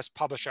small press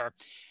publisher,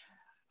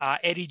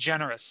 Eddie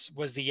Generous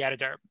was the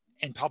editor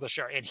and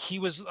publisher, and he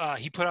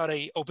put out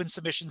a open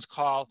submissions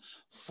call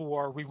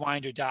for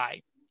Rewind or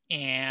Die.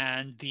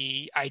 And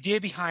the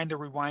idea behind the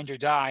Rewind or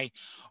Die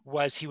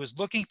was he was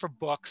looking for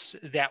books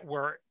that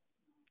were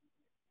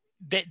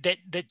that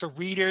the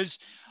readers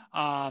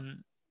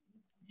could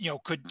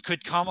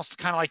almost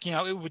kind of like,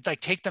 it would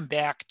like take them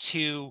back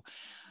to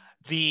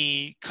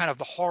the kind of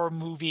the horror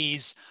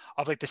movies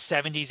of like the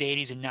 70s,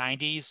 80s, and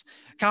 90s,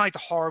 kind of like the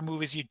horror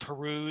movies you'd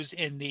peruse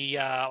in the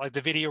like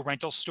the video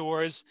rental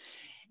stores.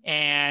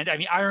 And I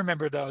mean, I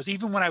remember those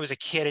even when I was a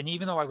kid, and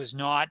even though I was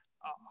not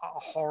a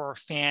horror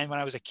fan when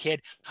I was a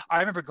kid, I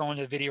remember going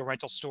to the video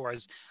rental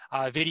stores,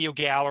 Video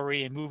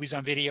Gallery and Movies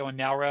on Video in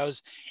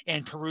Melrose,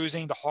 and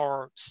perusing the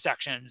horror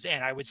sections.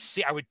 And I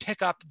would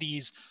pick up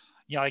these,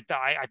 like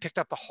I picked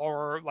up the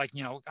horror, like,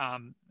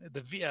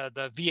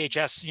 the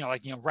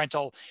VHS,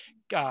 rental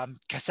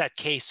cassette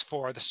case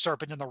for The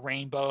Serpent and the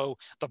Rainbow,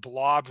 the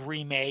Blob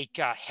remake,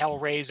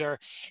 Hellraiser,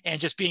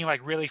 and just being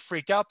like really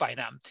freaked out by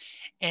them.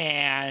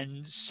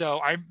 And so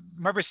I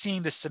remember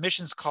seeing the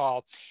submissions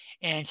call,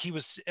 and he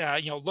was,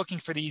 looking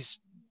for these,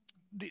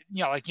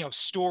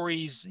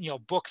 stories,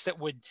 books that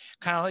would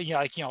kind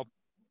of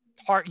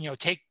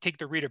take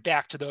the reader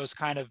back to those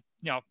kind of,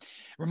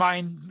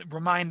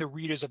 remind the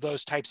readers of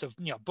those types of,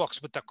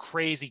 books with the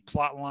crazy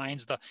plot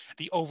lines, the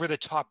over the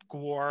top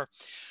gore.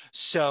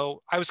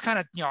 So I was kind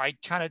of,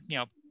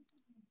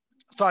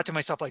 thought to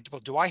myself, like,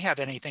 well, do I have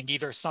anything,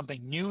 either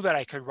something new that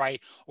I could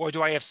write, or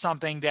do I have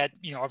something that,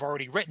 I've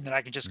already written that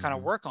I can just kind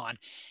of work on?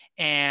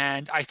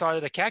 And I thought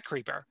of the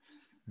Catcreeper.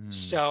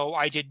 So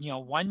I did,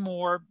 one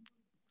more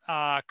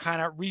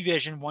kind of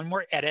revision, one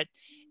more edit,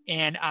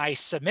 and I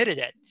submitted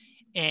it.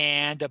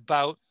 And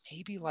about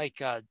maybe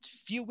like a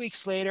few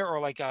weeks later, or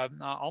like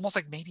almost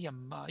like maybe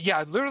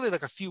literally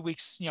like a few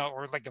weeks,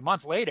 or like a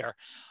month later,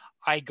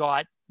 I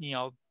got,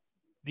 the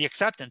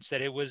acceptance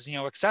that it was,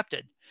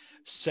 accepted.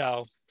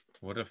 So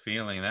what a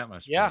feeling that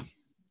must be. Yeah,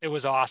 it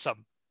was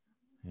awesome.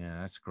 Yeah,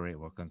 that's great.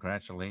 Well,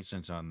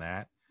 congratulations on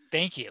that.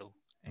 Thank you.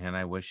 And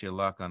I wish you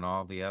luck on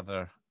all the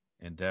other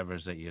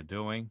endeavors that you're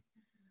doing.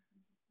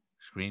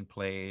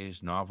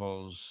 Screenplays,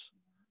 novels,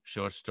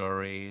 short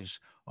stories.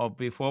 Oh,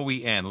 before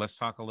we end, let's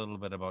talk a little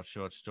bit about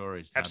short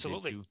stories. Now,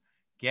 Absolutely. did you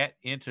get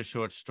into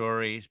short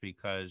stories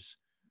because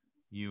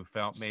you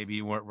felt maybe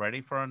you weren't ready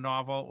for a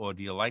novel, or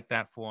do you like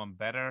that form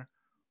better?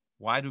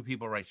 Why do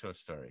people write short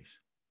stories?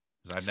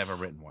 Because I've never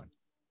written one.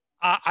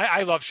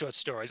 I love short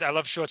stories. I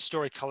love short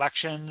story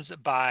collections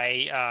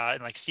by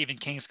like Stephen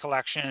King's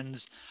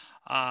collections.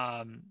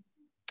 A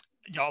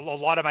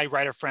lot of my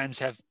writer friends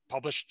have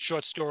published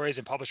short stories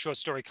and published short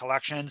story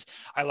collections.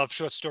 I love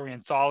short story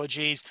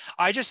anthologies.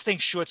 I just think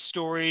short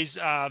stories,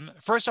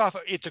 first off,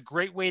 it's a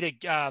great way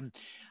to,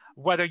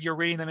 whether you're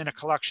reading them in a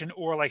collection,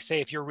 or like, say,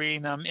 if you're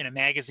reading them in a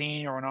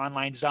magazine or an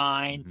online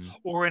zine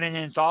or in an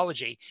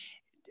anthology,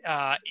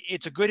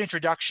 it's a good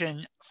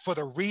introduction for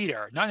the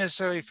reader, not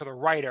necessarily for the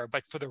writer,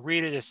 but for the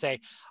reader to say,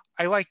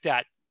 I like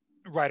that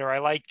writer. I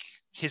like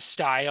his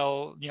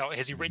style.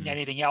 Has he written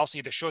anything else,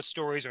 either short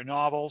stories or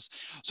novels?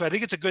 So I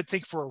think it's a good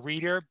thing for a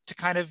reader to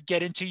kind of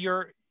get into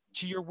your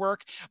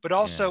work, but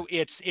also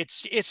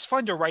it's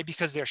fun to write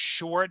because they're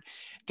short.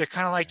 They're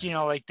kind of like,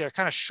 like they're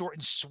kind of short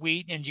and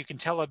sweet, and you can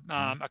tell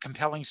a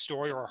compelling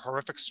story or a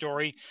horrific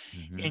story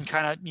in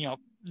kind of,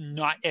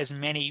 not as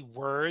many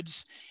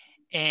words.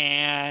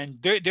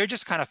 And they're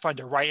just kind of fun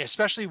to write,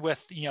 especially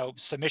with,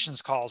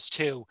 submissions calls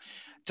too,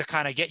 to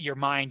kind of get your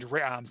mind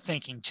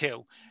thinking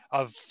too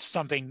of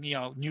something,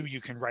 new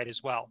you can write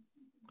as well.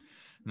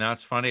 Now,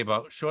 it's funny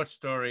about short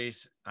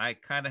stories. I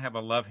kind of have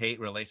a love-hate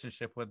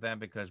relationship with them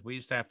because we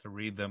used to have to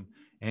read them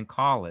in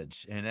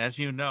college. And as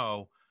you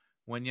know,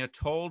 when you're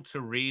told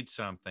to read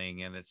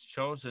something and it's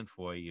chosen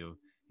for you,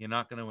 you're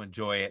not going to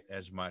enjoy it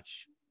as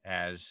much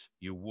as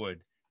you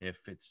would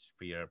if it's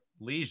for your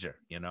leisure,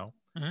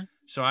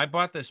 So I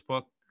bought this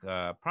book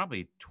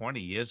probably 20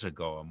 years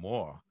ago or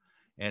more.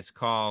 And it's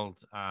called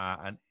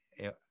The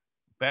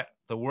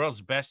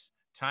World's Best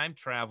Time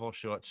Travel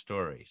Short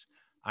Stories.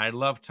 I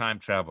love time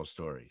travel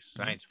stories,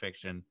 science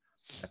fiction,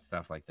 that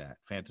stuff like that,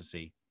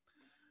 fantasy.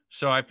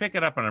 So I pick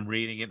it up and I'm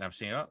reading it and I'm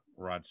saying,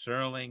 Rod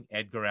Serling,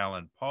 Edgar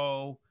Allan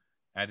Poe.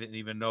 I didn't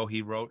even know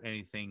he wrote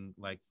anything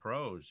like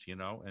prose,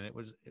 and it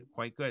was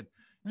quite good.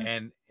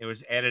 And it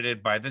was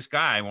edited by this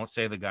guy. I won't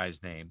say the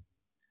guy's name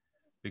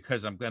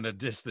because I'm going to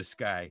diss this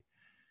guy.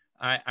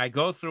 I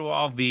go through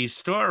all these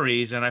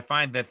stories and I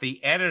find that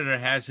the editor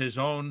has his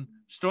own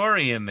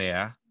story in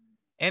there.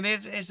 and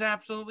it's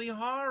absolutely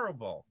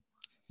horrible,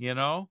 you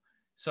know.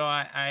 So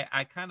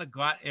I kind of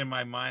got in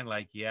my mind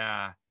like,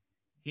 yeah,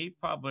 he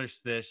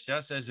published this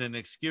just as an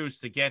excuse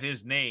to get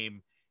his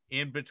name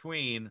in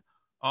between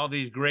all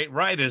these great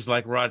writers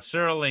like Rod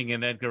Serling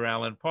and Edgar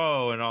Allan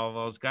Poe and all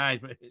those guys.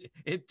 But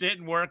it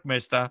didn't work,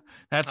 mister.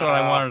 That's what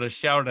I Uh, wanted to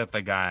shout at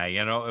the guy.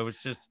 You know, it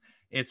was just,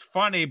 it's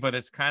funny, but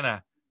it's kind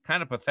of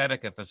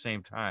pathetic at the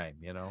same time,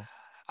 you know?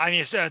 I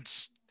mean,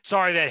 it's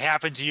sorry that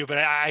happened to you, but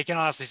I can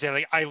honestly say,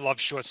 like, I love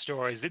short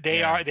stories.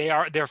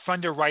 Yeah. They're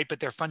fun to write, but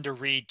they're fun to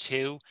read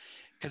too.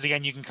 Because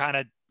again, you can kind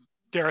of,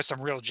 there are some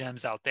real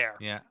gems out there.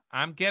 Yeah.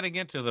 I'm getting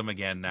into them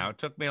again now. It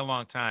took me a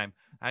long time.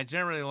 I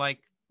generally like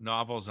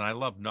novels and I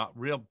love not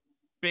real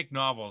big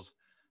novels.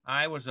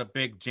 I was a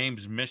big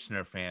James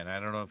Michener fan. I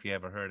don't know if you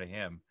ever heard of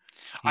him.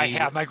 I He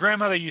have. My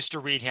grandmother used to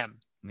read him.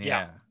 Yeah.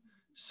 Yeah.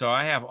 So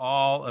I have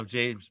all of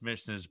James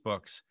Michener's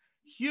books,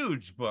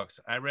 huge books.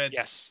 I read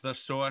Yes. The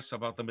Source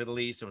about the Middle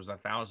East. It was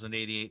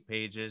 1,088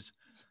 pages.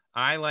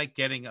 I like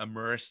getting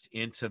immersed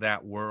into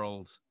that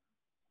world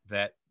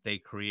that they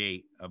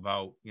create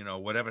about, you know,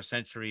 whatever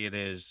century it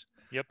is,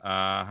 Yep.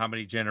 how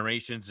many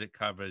generations it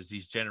covers,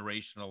 these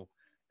generational.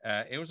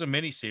 It was a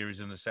mini series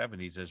in the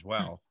 70s as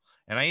well.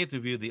 And I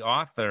interviewed the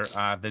author,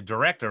 the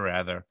director,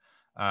 rather.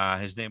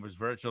 His name was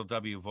Virgil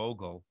W.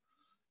 Vogel.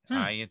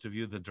 I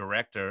interviewed the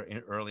director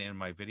early in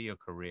my video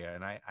career,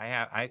 and I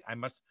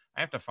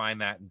have to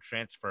find that and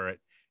transfer it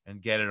and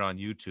get it on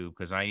YouTube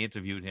because I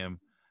interviewed him.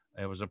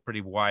 It was a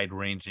pretty wide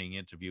ranging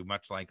interview,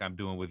 much like I'm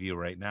doing with you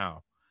right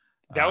now.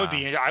 That would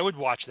be, I would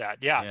watch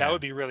that. Yeah, that Yeah,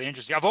 would be really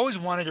interesting. I've always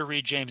wanted to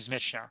read James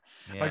Michener.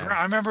 yeah,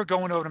 I remember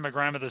going over to my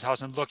grandmother's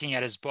house and looking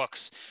at his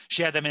books.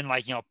 She had them in,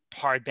 like,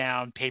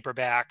 hardbound,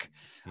 paperback.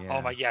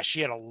 Oh my, yeah. yeah,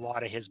 she had a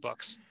lot of his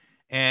books.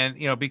 And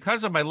you know,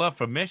 because of my love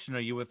for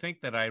Michener, you would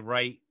think that I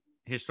write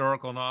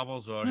historical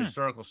novels or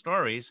historical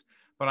stories,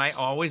 but I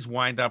always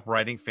wind up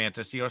writing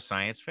fantasy or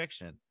science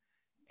fiction.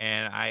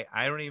 And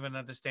I don't even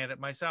understand it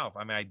myself.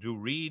 I mean, I do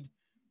read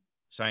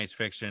science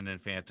fiction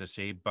and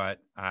fantasy, but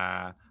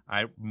I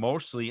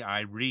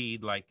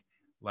read like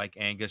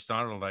Angus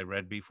Donald I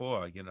read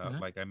before, you know, Mhm.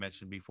 like I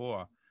mentioned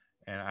before,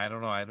 and I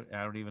don't know, I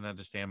don't even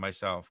understand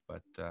myself,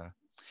 but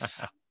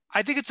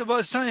I think it's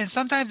about and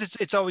sometimes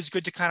it's always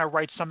good to kind of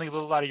write something a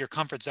little out of your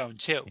comfort zone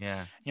too.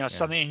 yeah, yeah,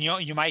 Something,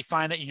 and you might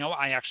find that,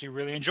 I actually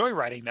really enjoy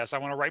writing this. I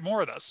want to write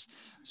more of this.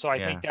 So I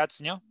think yeah.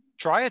 that's,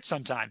 try it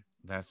sometime.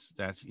 That's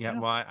yeah. Yeah.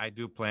 Well, I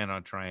do plan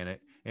on trying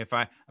it.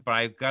 But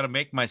I've got to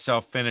make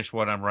myself finish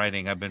what I'm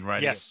writing. I've been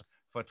writing it Yes.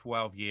 for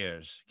 12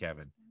 years,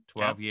 Kevin.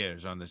 Yeah. 12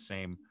 years on the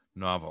same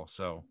novel.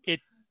 So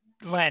It,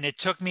 Len, it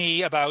took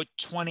me about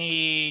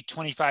 20,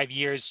 25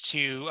 years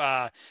to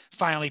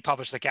finally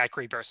publish the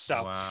Catcreeper.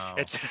 So wow.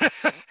 it's,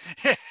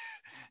 you're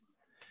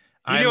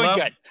I doing love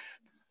good.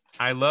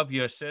 I love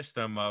your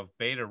system of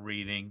beta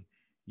reading.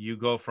 You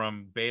go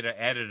from beta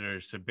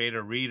editors to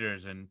beta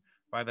readers, and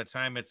by the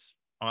time it's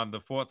on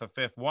the fourth or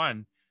fifth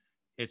one,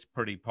 it's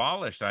pretty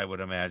polished, I would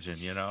imagine,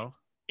 you know?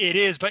 It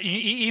is, but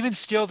even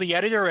still, the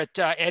editor at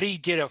Eddie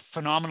did a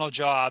phenomenal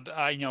job,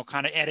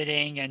 kind of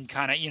editing and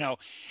kind of,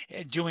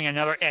 doing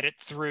another edit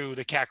through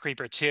the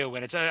Catcreeper too.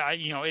 And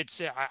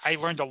I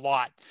learned a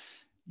lot,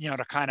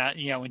 to kind of,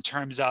 in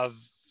terms of,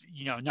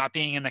 not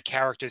being in the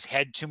character's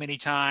head too many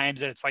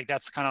times. And it's like,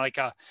 that's kind of like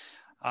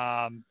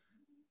um,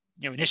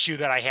 an issue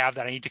that I have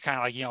that I need to kind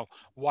of, like,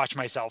 watch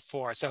myself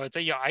for. So it's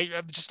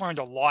I've just learned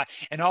a lot,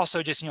 and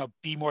also just,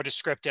 be more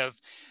descriptive,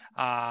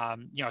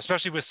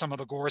 especially with some of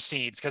the gore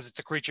scenes, because it's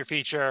a creature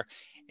feature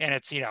and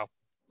it's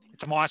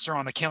a monster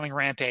on the killing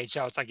rampage.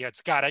 So it's like,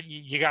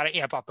 you gotta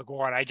amp up the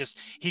gore. And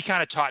he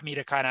kind of taught me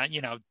to kind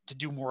of, to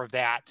do more of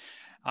that,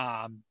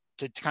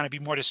 to kind of be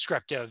more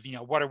descriptive.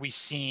 What are we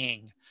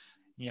seeing?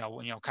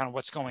 Kind of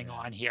what's going Yeah.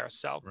 on here.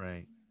 So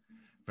Right.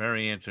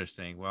 Very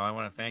interesting. Well, I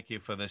want to thank you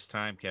for this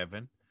time,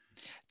 Kevin.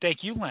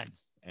 thank you, Len.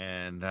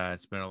 And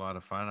it's been a lot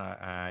of fun.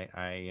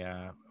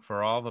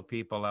 For all the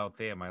people out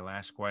there, my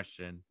last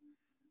question: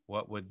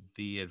 what would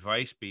the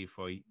advice be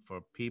for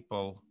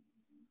people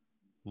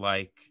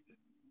like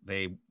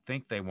they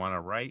think they want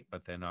to write,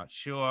 but they're not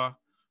sure,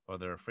 or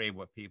they're afraid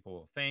what people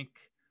will think,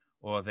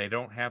 or they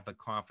don't have the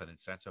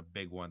confidence? That's a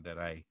big one that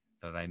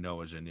I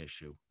know is an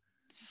issue.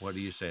 What do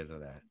you say to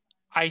that?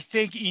 I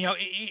think,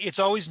 it's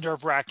always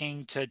nerve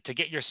wracking to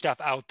get your stuff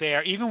out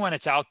there. Even when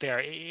it's out there,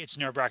 it's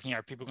nerve wracking.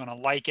 Are people going to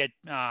like it?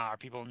 Are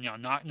people,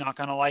 not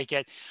going to like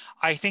it?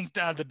 I think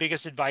the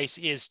biggest advice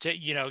is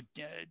to,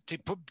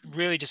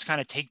 really just kind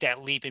of take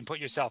that leap and put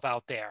yourself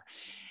out there.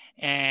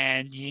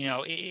 And,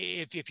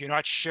 if you're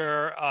not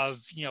sure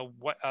of,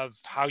 of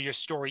how your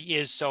story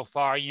is so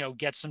far,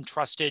 get some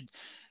trusted,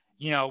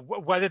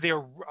 whether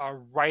they're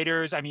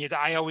writers. I mean,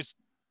 I always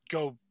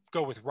go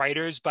with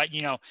writers, but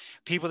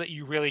people that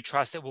you really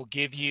trust that will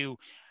give you,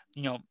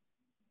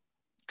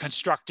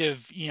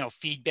 constructive,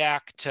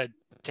 feedback to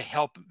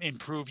help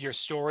improve your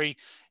story.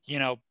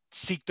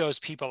 Seek those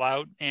people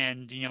out,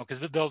 and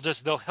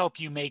because they'll help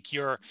you make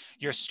your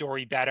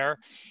story better.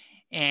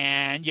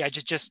 And yeah,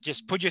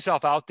 just put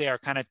yourself out there,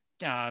 kind of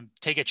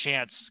take a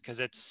chance, because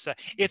it's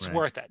Right.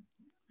 worth it.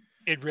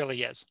 It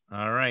really is.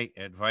 All right.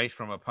 Advice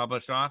from a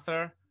published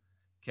author,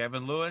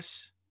 Kevin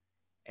Lewis.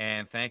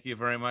 And thank you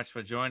very much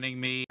for joining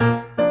me.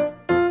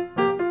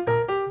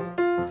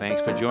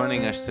 Thanks for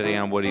joining us today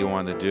on What Do You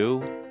Want to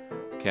Do?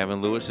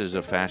 Kevin Lewis is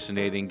a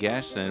fascinating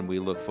guest, and we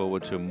look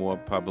forward to more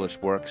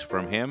published works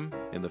from him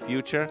in the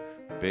future.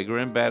 Bigger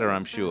and better,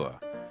 I'm sure.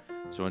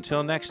 So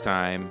until next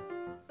time,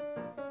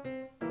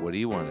 what do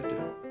you want to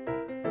do?